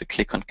 So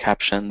click on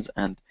captions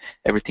and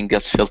everything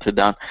gets filtered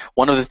down.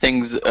 One of the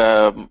things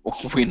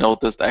we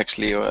noticed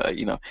actually,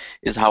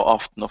 is how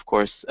often, of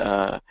course,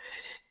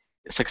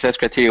 success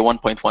criteria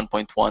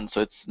 1.1.1,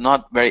 so it's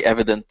not very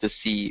evident to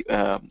see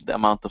the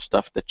amount of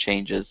stuff that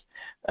changes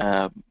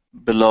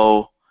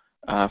below,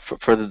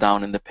 further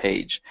down in the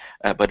page,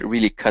 but it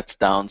really cuts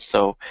down.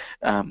 So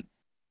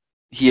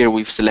here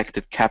we've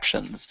selected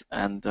captions,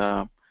 and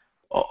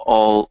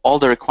all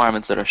the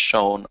requirements that are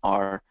shown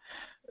are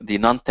the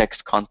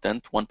non-text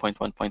content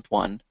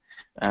 1.1.1,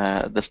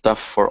 the stuff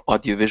for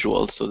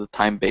audiovisual, so the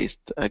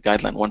time-based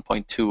guideline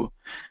 1.2,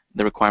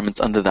 the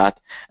requirements under that,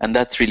 and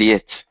that's really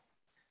it.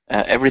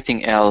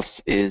 Everything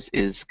else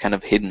is kind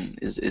of hidden,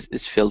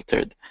 is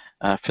filtered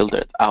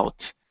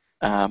out,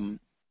 and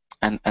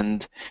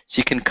so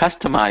you can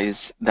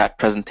customize that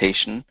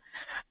presentation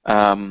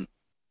and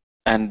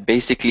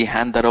basically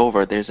hand that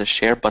over. There's a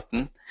share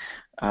button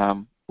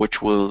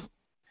which will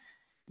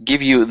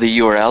give you the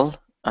URL,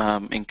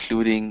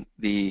 including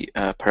the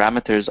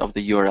parameters of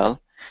the URL,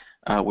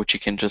 which you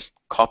can just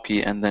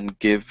copy and then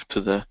give to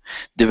the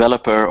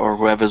developer or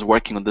whoever's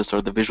working on this,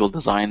 or the visual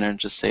designer, and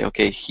just say,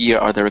 okay, here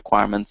are the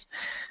requirements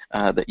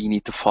that you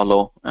need to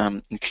follow,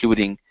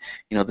 including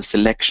the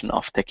selection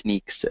of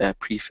techniques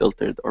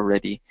pre-filtered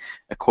already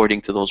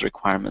according to those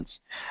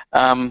requirements.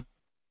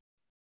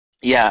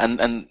 Yeah,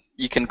 and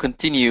you can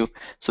continue.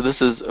 So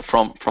this is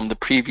from the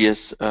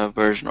previous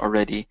version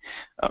already.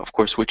 Of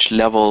course, which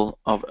level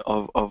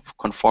of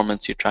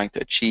conformance you're trying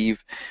to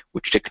achieve,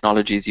 which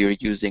technologies you're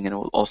using, and it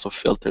will also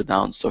filter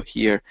down. So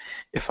here,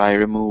 if I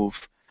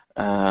remove,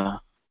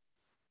 what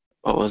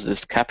was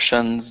this,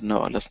 captions?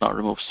 No, let's not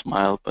remove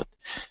smile, but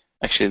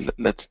actually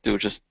let's do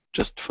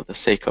just for the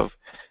sake of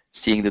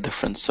seeing the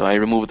difference. So I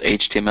removed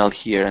HTML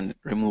here and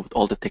removed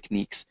all the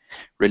techniques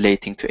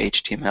relating to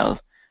HTML.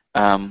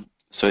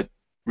 So it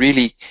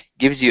really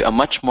gives you a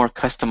much more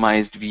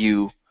customized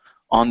view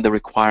on the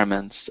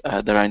requirements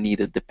that are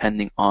needed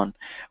depending on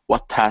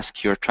what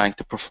task you're trying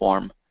to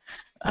perform.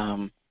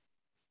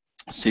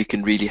 So you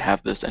can really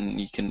have this,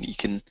 and you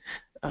can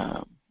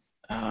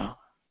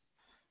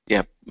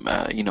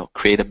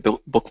create a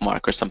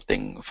bookmark or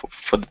something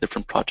for the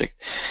different project.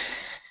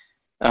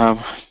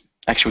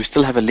 Actually, we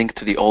still have a link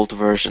to the old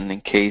version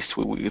in case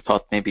we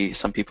thought maybe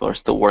some people are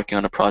still working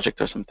on a project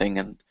or something,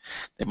 and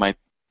they might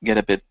get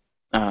a bit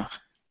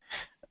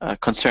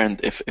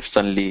concerned if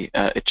suddenly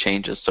it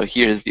changes. So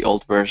here is the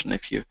old version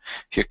if you're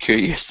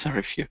curious, or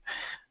if you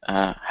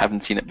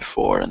haven't seen it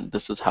before, and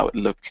this is how it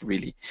looked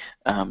really.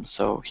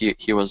 So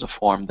here was a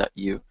form that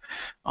you,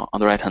 on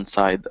the right hand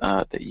side,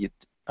 that you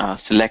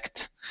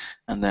select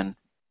and then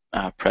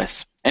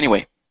press.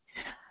 Anyway,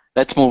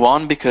 let's move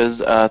on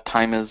because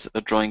time is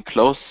drawing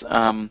close.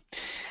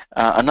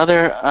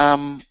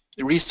 Another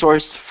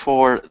resource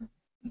for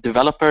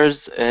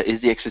developers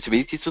is the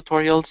accessibility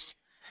tutorials.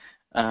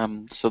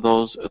 So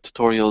those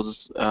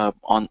tutorials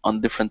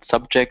on different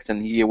subjects,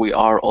 and here we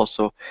are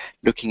also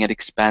looking at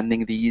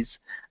expanding these.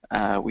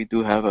 We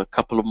do have a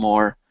couple of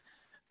more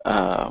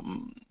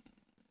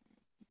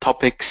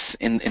topics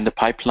in the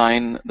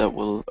pipeline that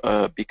will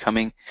be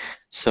coming.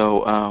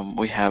 So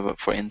we have,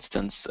 for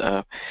instance,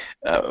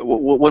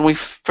 when we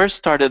first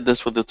started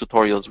this with the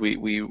tutorials,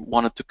 we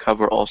wanted to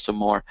cover also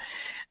more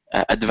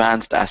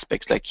advanced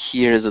aspects. Like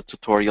here is a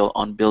tutorial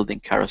on building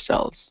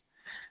carousels,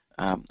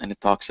 and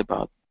it talks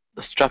about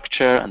the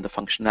structure and the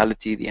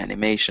functionality, the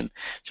animation.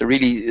 So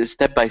really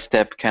step by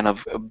step kind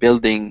of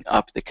building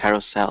up the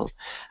carousel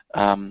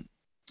and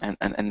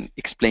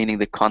explaining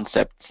the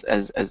concepts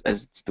as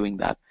it's doing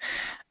that.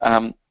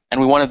 And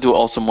we want to do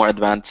also more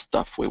advanced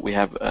stuff. We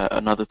have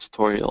another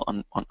tutorial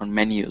on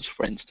menus,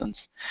 for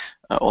instance,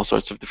 all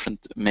sorts of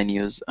different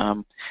menus.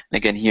 And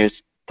again, here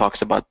it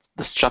talks about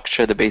the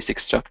structure, the basic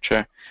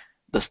structure,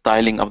 the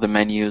styling of the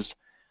menus,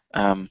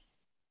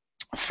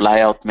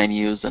 flyout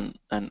menus, and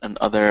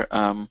other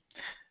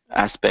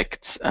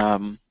aspects,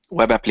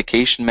 web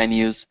application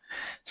menus.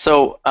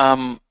 So,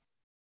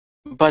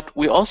 but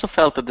we also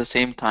felt at the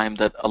same time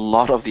that a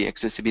lot of the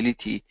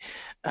accessibility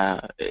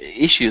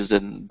issues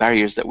and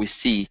barriers that we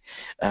see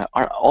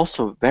are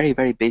also very,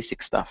 very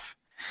basic stuff.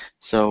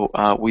 So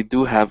we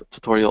do have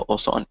tutorial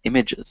also on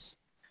images,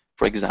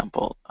 for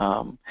example,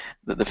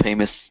 the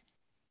famous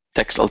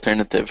text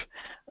alternative.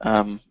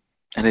 And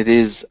it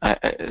is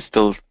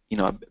still,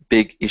 a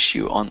big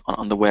issue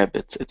on the web.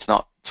 It's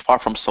far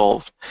from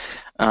solved.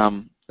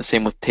 The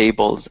same with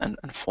tables and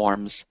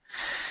forms.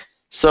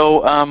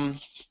 So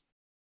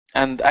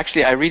and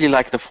actually, I really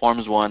like the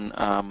forms one.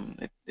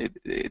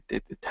 It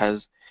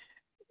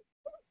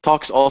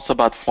talks also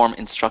about form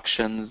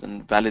instructions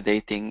and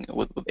validating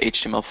with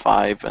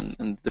HTML5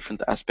 and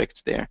different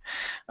aspects there.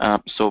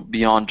 So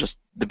beyond just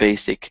the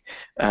basic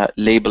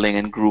labeling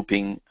and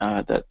grouping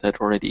that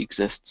already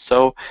exists.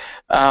 So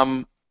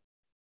those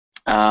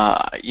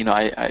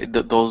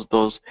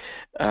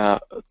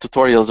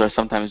tutorials are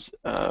sometimes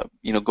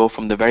go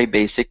from the very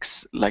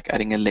basics, like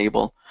adding a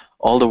label,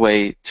 all the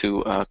way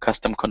to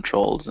custom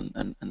controls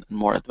and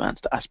more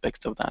advanced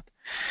aspects of that.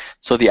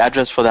 So the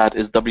address for that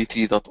is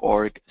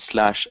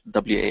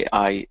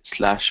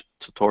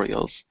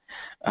w3.org/wai/tutorials,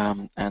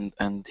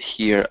 and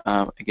here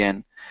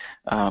again,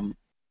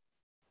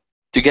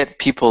 to get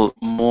people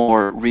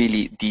more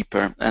really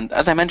deeper. And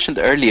as I mentioned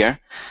earlier,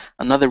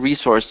 another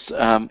resource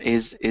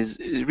is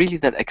really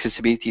that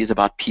accessibility is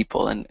about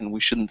people, and we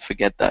shouldn't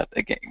forget that.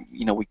 Again,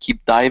 we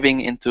keep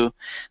diving into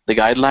the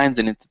guidelines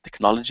and into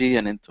technology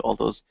and into all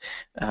those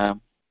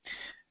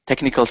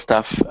technical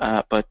stuff,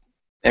 but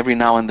every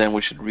now and then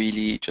we should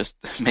really just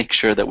make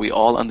sure that we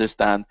all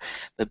understand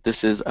that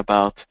this is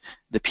about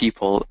the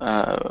people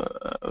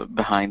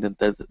behind it,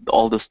 that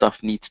all the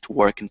stuff needs to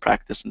work in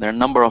practice. And there are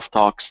a number of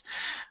talks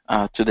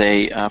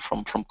today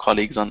from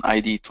colleagues on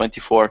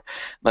ID24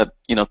 that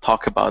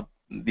talk about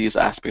these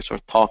aspects, or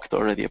talked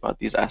already about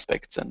these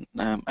aspects, and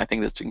I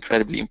think that's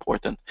incredibly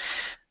important.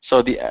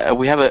 So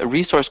we have a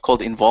resource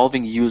called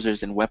Involving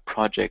Users in Web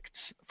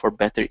Projects for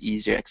Better,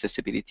 Easier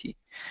Accessibility.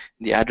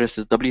 The address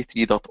is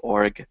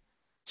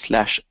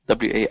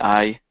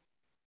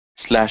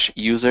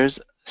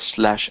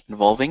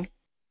w3.org/wai/users/involving.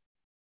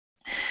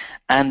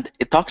 And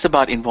it talks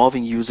about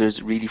involving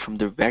users really from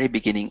the very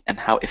beginning and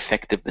how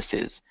effective this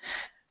is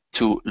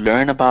to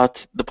learn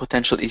about the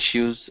potential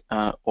issues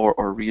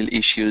or real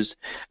issues,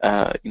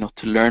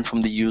 to learn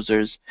from the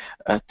users,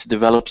 to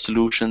develop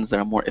solutions that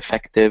are more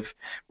effective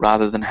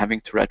rather than having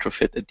to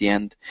retrofit at the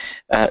end.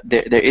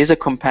 There is a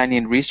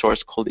companion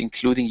resource called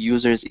Including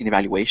Users in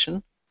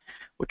Evaluation,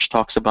 which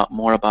talks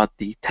more about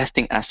the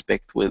testing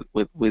aspect with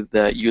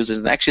the users.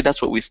 And actually,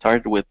 that's what we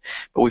started with,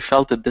 but we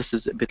felt that this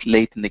is a bit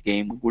late in the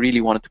game. We really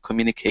wanted to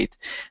communicate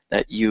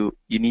that you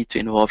need to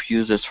involve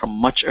users from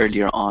much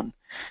earlier on,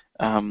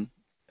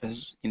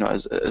 as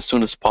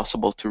soon as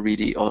possible, to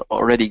really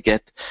already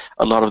get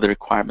a lot of the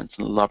requirements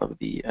and a lot of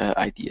the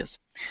ideas.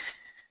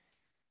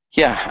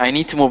 Yeah, I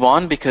need to move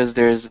on because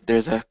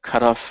there's a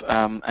cutoff,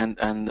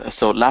 and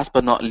so last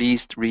but not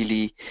least,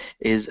 really,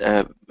 is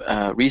a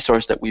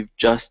resource that we've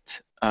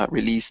just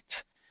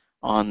released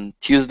on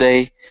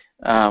Tuesday,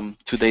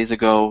 2 days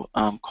ago,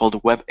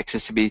 called Web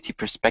Accessibility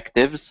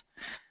Perspectives.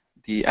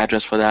 The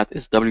address for that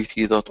is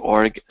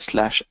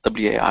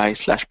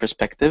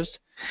w3.org/wai/perspectives,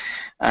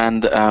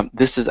 and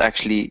this is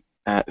actually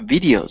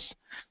videos,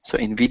 so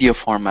in video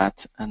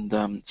format, and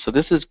so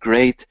this is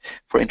great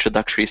for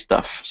introductory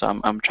stuff. So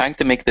I'm trying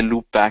to make the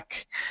loop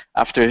back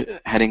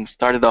after having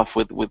started off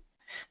with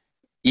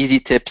easy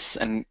tips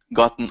and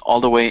gotten all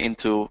the way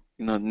into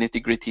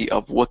nitty-gritty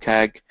of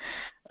WCAG,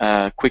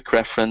 quick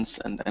reference,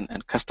 and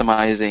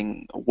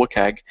customizing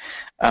WCAG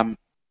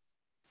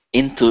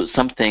into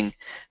something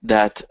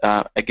that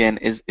again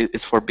is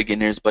for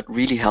beginners, but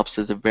really helps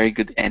as a very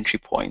good entry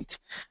point,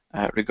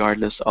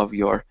 regardless of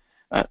your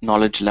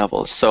knowledge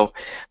level. So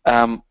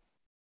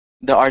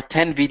there are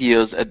 10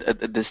 videos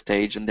at this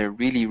stage, and they're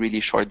really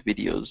short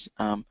videos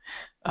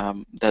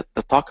that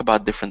talk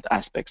about different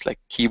aspects like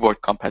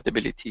keyboard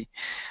compatibility,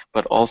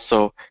 but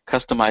also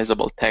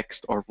customizable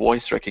text or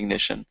voice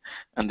recognition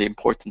and the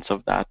importance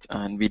of that,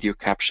 and video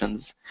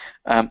captions.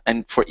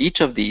 And for each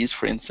of these,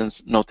 for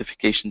instance,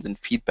 notifications and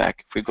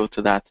feedback, if we go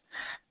to that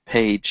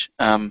page,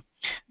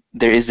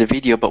 there is a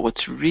video, but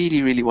what's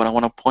really what I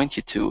want to point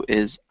you to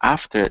is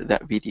after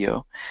that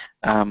video,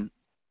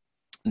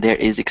 there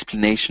is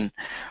explanation.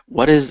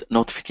 What is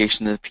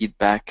notification and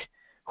feedback?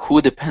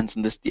 Who depends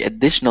on this? The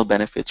additional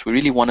benefits. We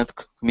really want to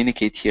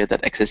communicate here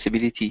that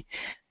accessibility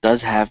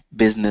does have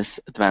business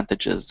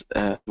advantages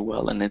as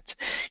well, and it's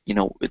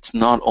it's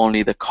not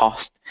only the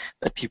cost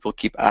that people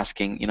keep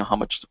asking. How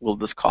much will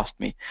this cost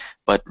me?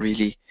 But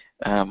really,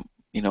 what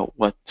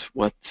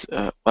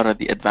are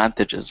the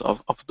advantages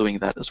of doing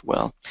that as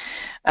well?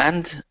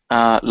 And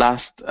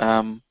last,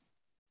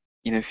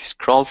 if you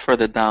scroll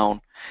further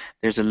down,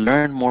 there's a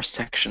learn more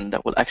section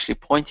that will actually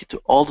point you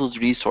to all those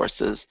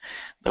resources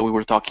that we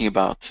were talking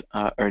about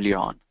earlier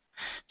on.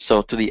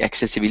 So to the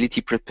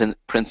accessibility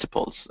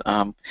principles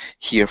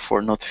here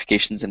for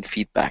notifications and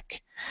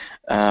feedback,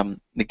 the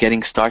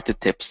getting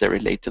started tips that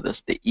relate to this,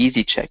 the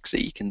easy checks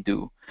that you can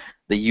do,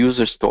 the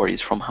user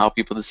stories from how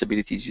people with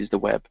disabilities use the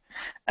web,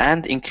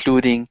 and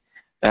including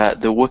the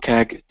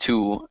WCAG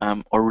 2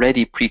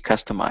 already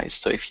pre-customized.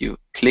 So if you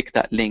click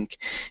that link,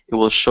 it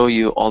will show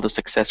you all the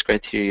success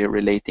criteria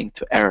relating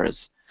to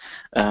errors.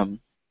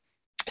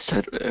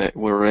 So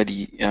we'll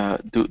already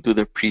do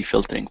the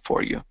pre-filtering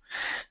for you.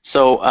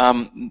 So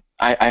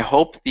I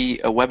hope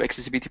the Web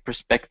Accessibility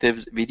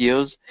Perspectives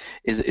videos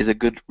is a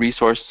good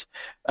resource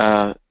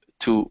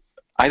to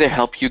either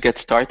help you get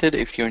started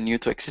if you're new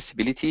to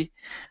accessibility,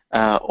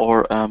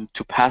 or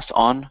to pass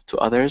on to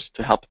others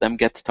to help them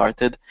get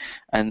started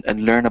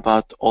and learn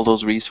about all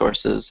those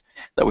resources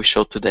that we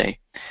showed today.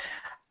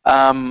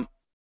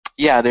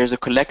 Yeah, there's a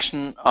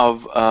collection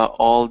of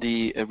all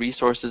the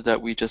resources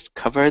that we just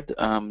covered.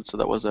 So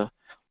that was a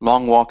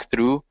long walk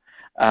through.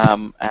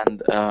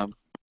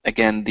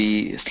 Again,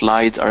 the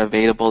slides are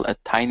available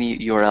at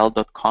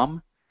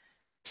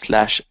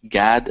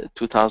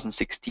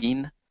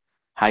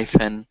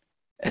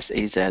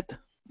tinyurl.com/GAD2016-SAZ.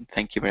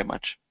 Thank you very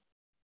much.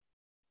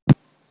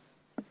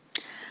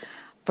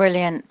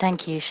 Brilliant.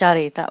 Thank you,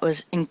 Shadi. That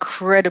was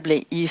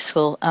incredibly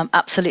useful,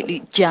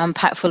 absolutely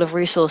jam-packed full of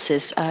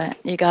resources.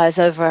 You guys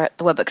over at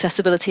the Web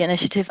Accessibility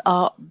Initiative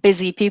are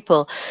busy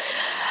people.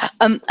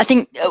 I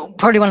think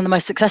probably one of the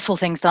most successful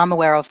things that I'm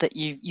aware of that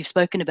you've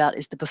spoken about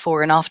is the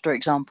before and after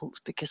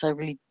examples, because I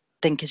really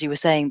think, as you were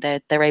saying,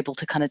 they're able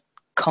to kind of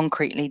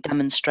concretely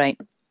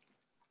demonstrate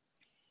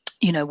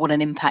what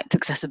an impact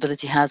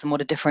accessibility has and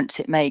what a difference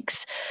it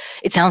makes.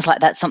 It sounds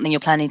like that's something you're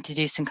planning to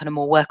do some kind of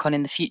more work on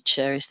in the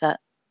future. Is that?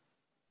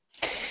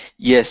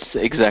 Yes,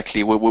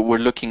 exactly. We're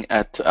looking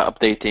at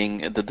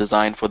updating the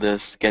design for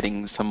this,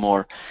 getting some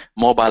more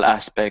mobile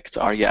aspects,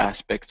 ARIA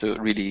aspects, so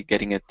really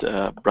getting it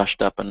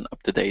brushed up and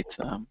up to date.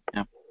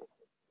 Yeah.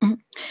 Mm-hmm.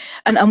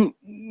 And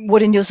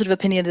what, in your sort of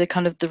opinion, are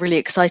the really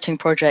exciting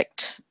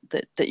projects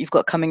that you've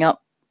got coming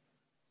up,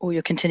 or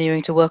you're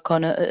continuing to work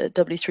on at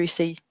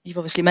W3C? You've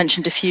obviously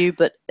mentioned a few,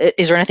 but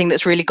is there anything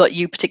that's really got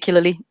you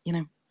particularly,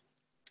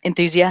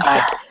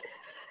 enthusiastic?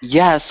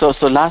 Yeah, so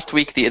last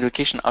week the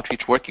Education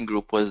Outreach Working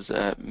Group was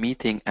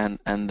meeting, and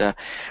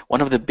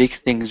one of the big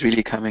things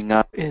really coming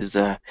up is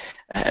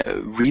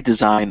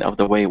redesign of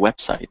the way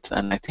website,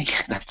 and I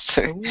think that's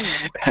going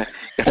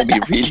to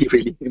be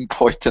really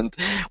important.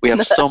 We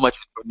have so much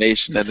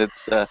information, and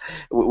it's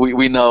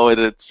we know that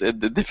it's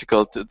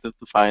difficult to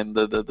find.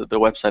 The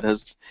website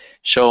has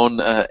shown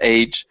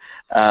age,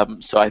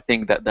 so I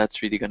think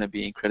that's really going to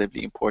be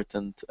incredibly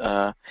important.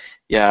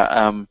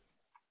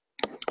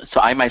 So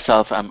I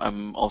myself,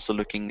 I'm also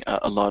looking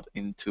a lot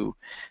into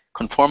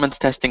conformance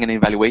testing and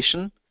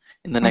evaluation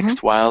in the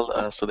next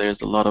while. So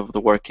there's a lot of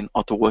the work in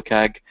auto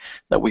WCAG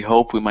that we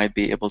hope we might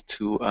be able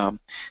to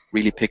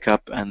really pick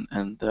up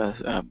and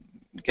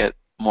get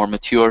more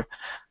mature.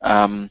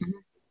 So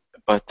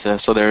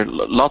there are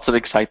lots of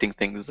exciting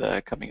things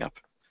coming up.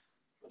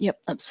 Yep,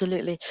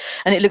 absolutely.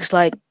 And it looks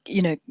like,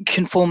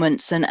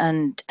 conformance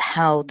and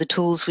how the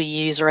tools we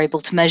use are able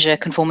to measure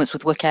conformance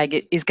with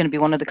WCAG is going to be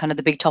one of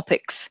the big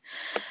topics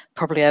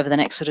probably over the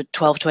next sort of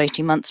 12 to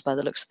 18 months by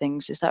the looks of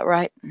things. Is that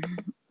right?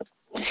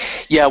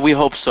 Yeah, we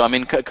hope so. I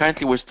mean,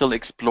 currently we're still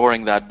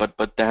exploring that,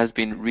 but there has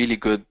been really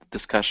good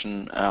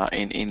discussion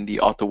in the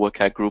Auto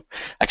WCAG group.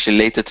 Actually,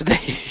 later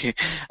today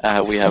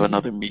we have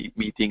another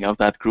meeting of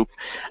that group,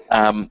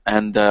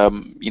 and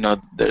you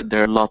know,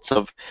 there are lots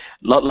of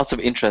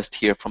interest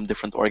here from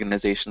different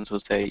organizations who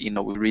say, you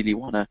know, we really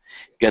want to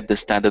get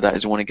this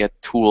standardized. We want to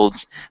get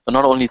tools, but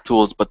not only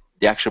tools, but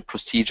the actual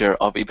procedure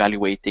of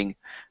evaluating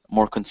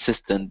more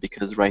consistent,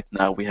 because right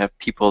now we have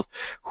people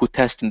who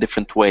test in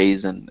different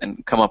ways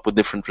and come up with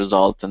different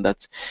results, and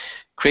that's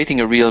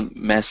creating a real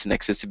mess in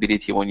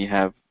accessibility when you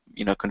have,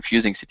 you know,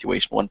 confusing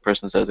situation. One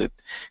person says it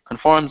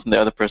conforms and the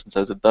other person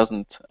says it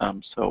doesn't.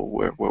 So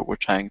we're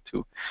trying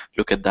to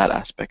look at that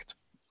aspect.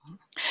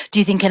 Do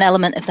you think an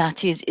element of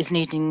that is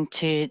needing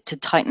to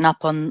tighten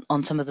up on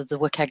some of the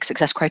WCAG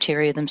success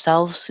criteria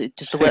themselves?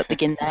 Does the work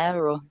begin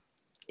there, or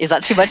is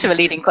that too much of a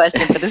leading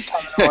question for this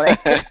time of the morning?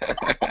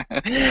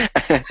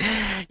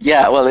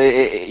 Yeah, well,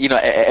 you know,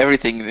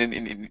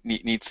 everything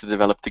needs to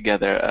develop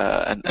together,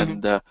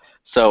 and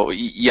so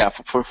yeah,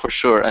 for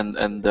sure,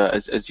 and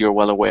as you're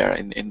well aware,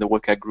 in the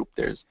WCAG group,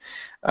 there's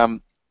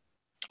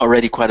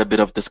already quite a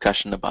bit of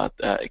discussion about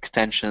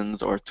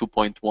extensions or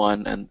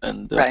 2.1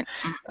 and right.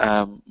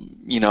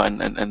 you know,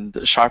 and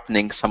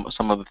sharpening some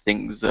of the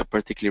things,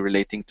 particularly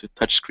relating to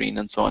touchscreen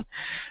and so on.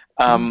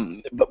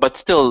 But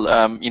still,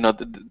 you know,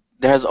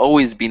 there has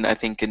always been, I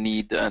think, a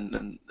need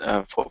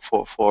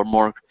for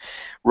more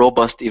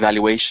robust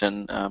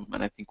evaluation,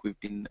 and I think we've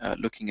been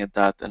looking at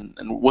that. And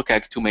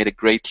WCAG 2 made a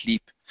great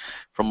leap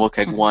from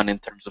WCAG 1 in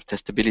terms of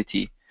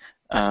testability.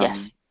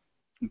 Yes.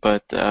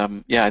 But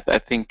yeah, I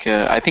think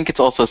it's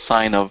also a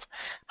sign of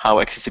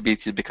how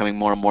accessibility is becoming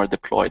more and more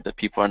deployed. That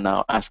people are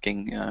now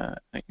asking,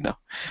 you know,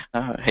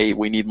 hey,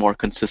 we need more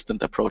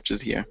consistent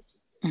approaches here.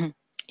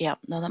 Yeah,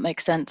 no, that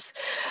makes sense.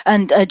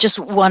 And just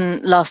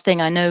one last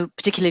thing, I know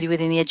particularly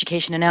within the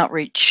education and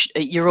outreach,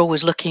 you're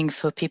always looking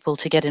for people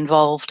to get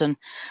involved and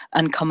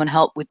come and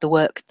help with the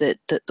work that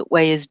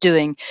Way is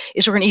doing.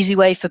 Is there an easy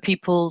way for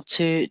people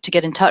to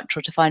get in touch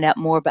or to find out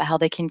more about how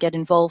they can get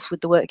involved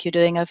with the work you're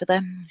doing over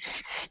there?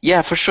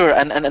 Yeah, for sure.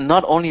 And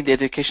not only the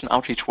Education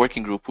Outreach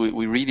Working Group,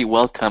 we really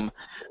welcome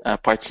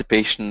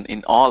participation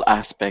in all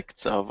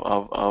aspects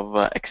of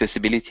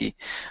accessibility.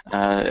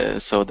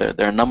 So there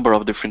are a number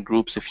of different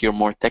groups. If you're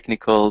more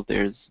technical,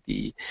 there's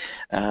the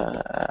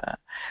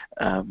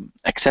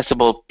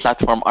Accessible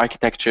Platform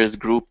Architectures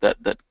group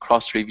that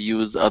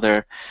cross-reviews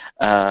other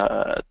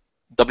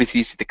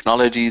W3C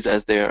technologies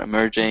as they're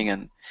emerging,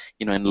 and,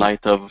 you know, in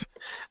light of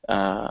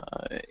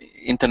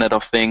Internet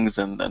of Things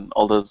and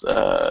all those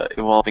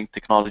evolving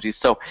technologies.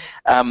 So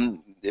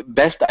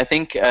best, I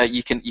think,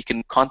 you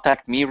can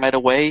contact me right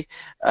away.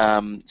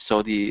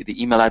 So the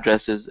email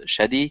address is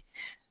Shadi,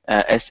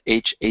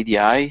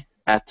 SHADI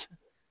at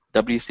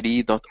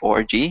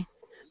w3.org.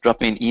 Drop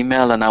me an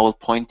email and I will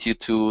point you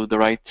to the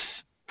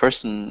right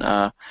person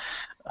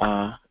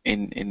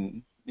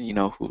in you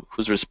know,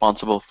 who's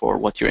responsible for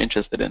what you're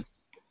interested in.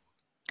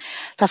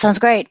 That sounds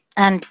great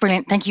and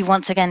brilliant. Thank you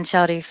once again,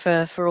 Shadi,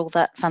 for all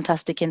that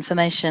fantastic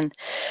information.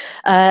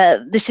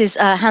 This is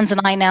Hans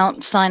and I now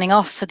signing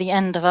off for the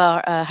end of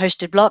our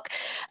hosted block.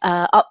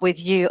 Up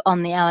with you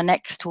on the hour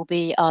next will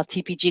be our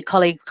TPG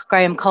colleagues,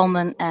 Graham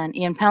Coleman and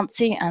Ian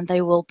Pouncey, and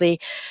they will be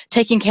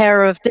taking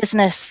care of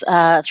business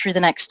through the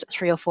next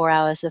 3 or 4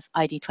 hours of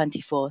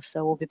ID24.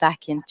 So we'll be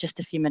back in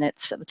just a few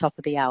minutes at the top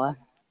of the hour.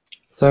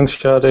 Thanks,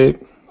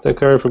 Shadi. Take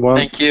care, everyone.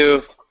 Thank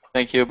you.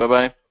 Thank you.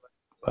 Bye-bye.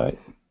 Bye.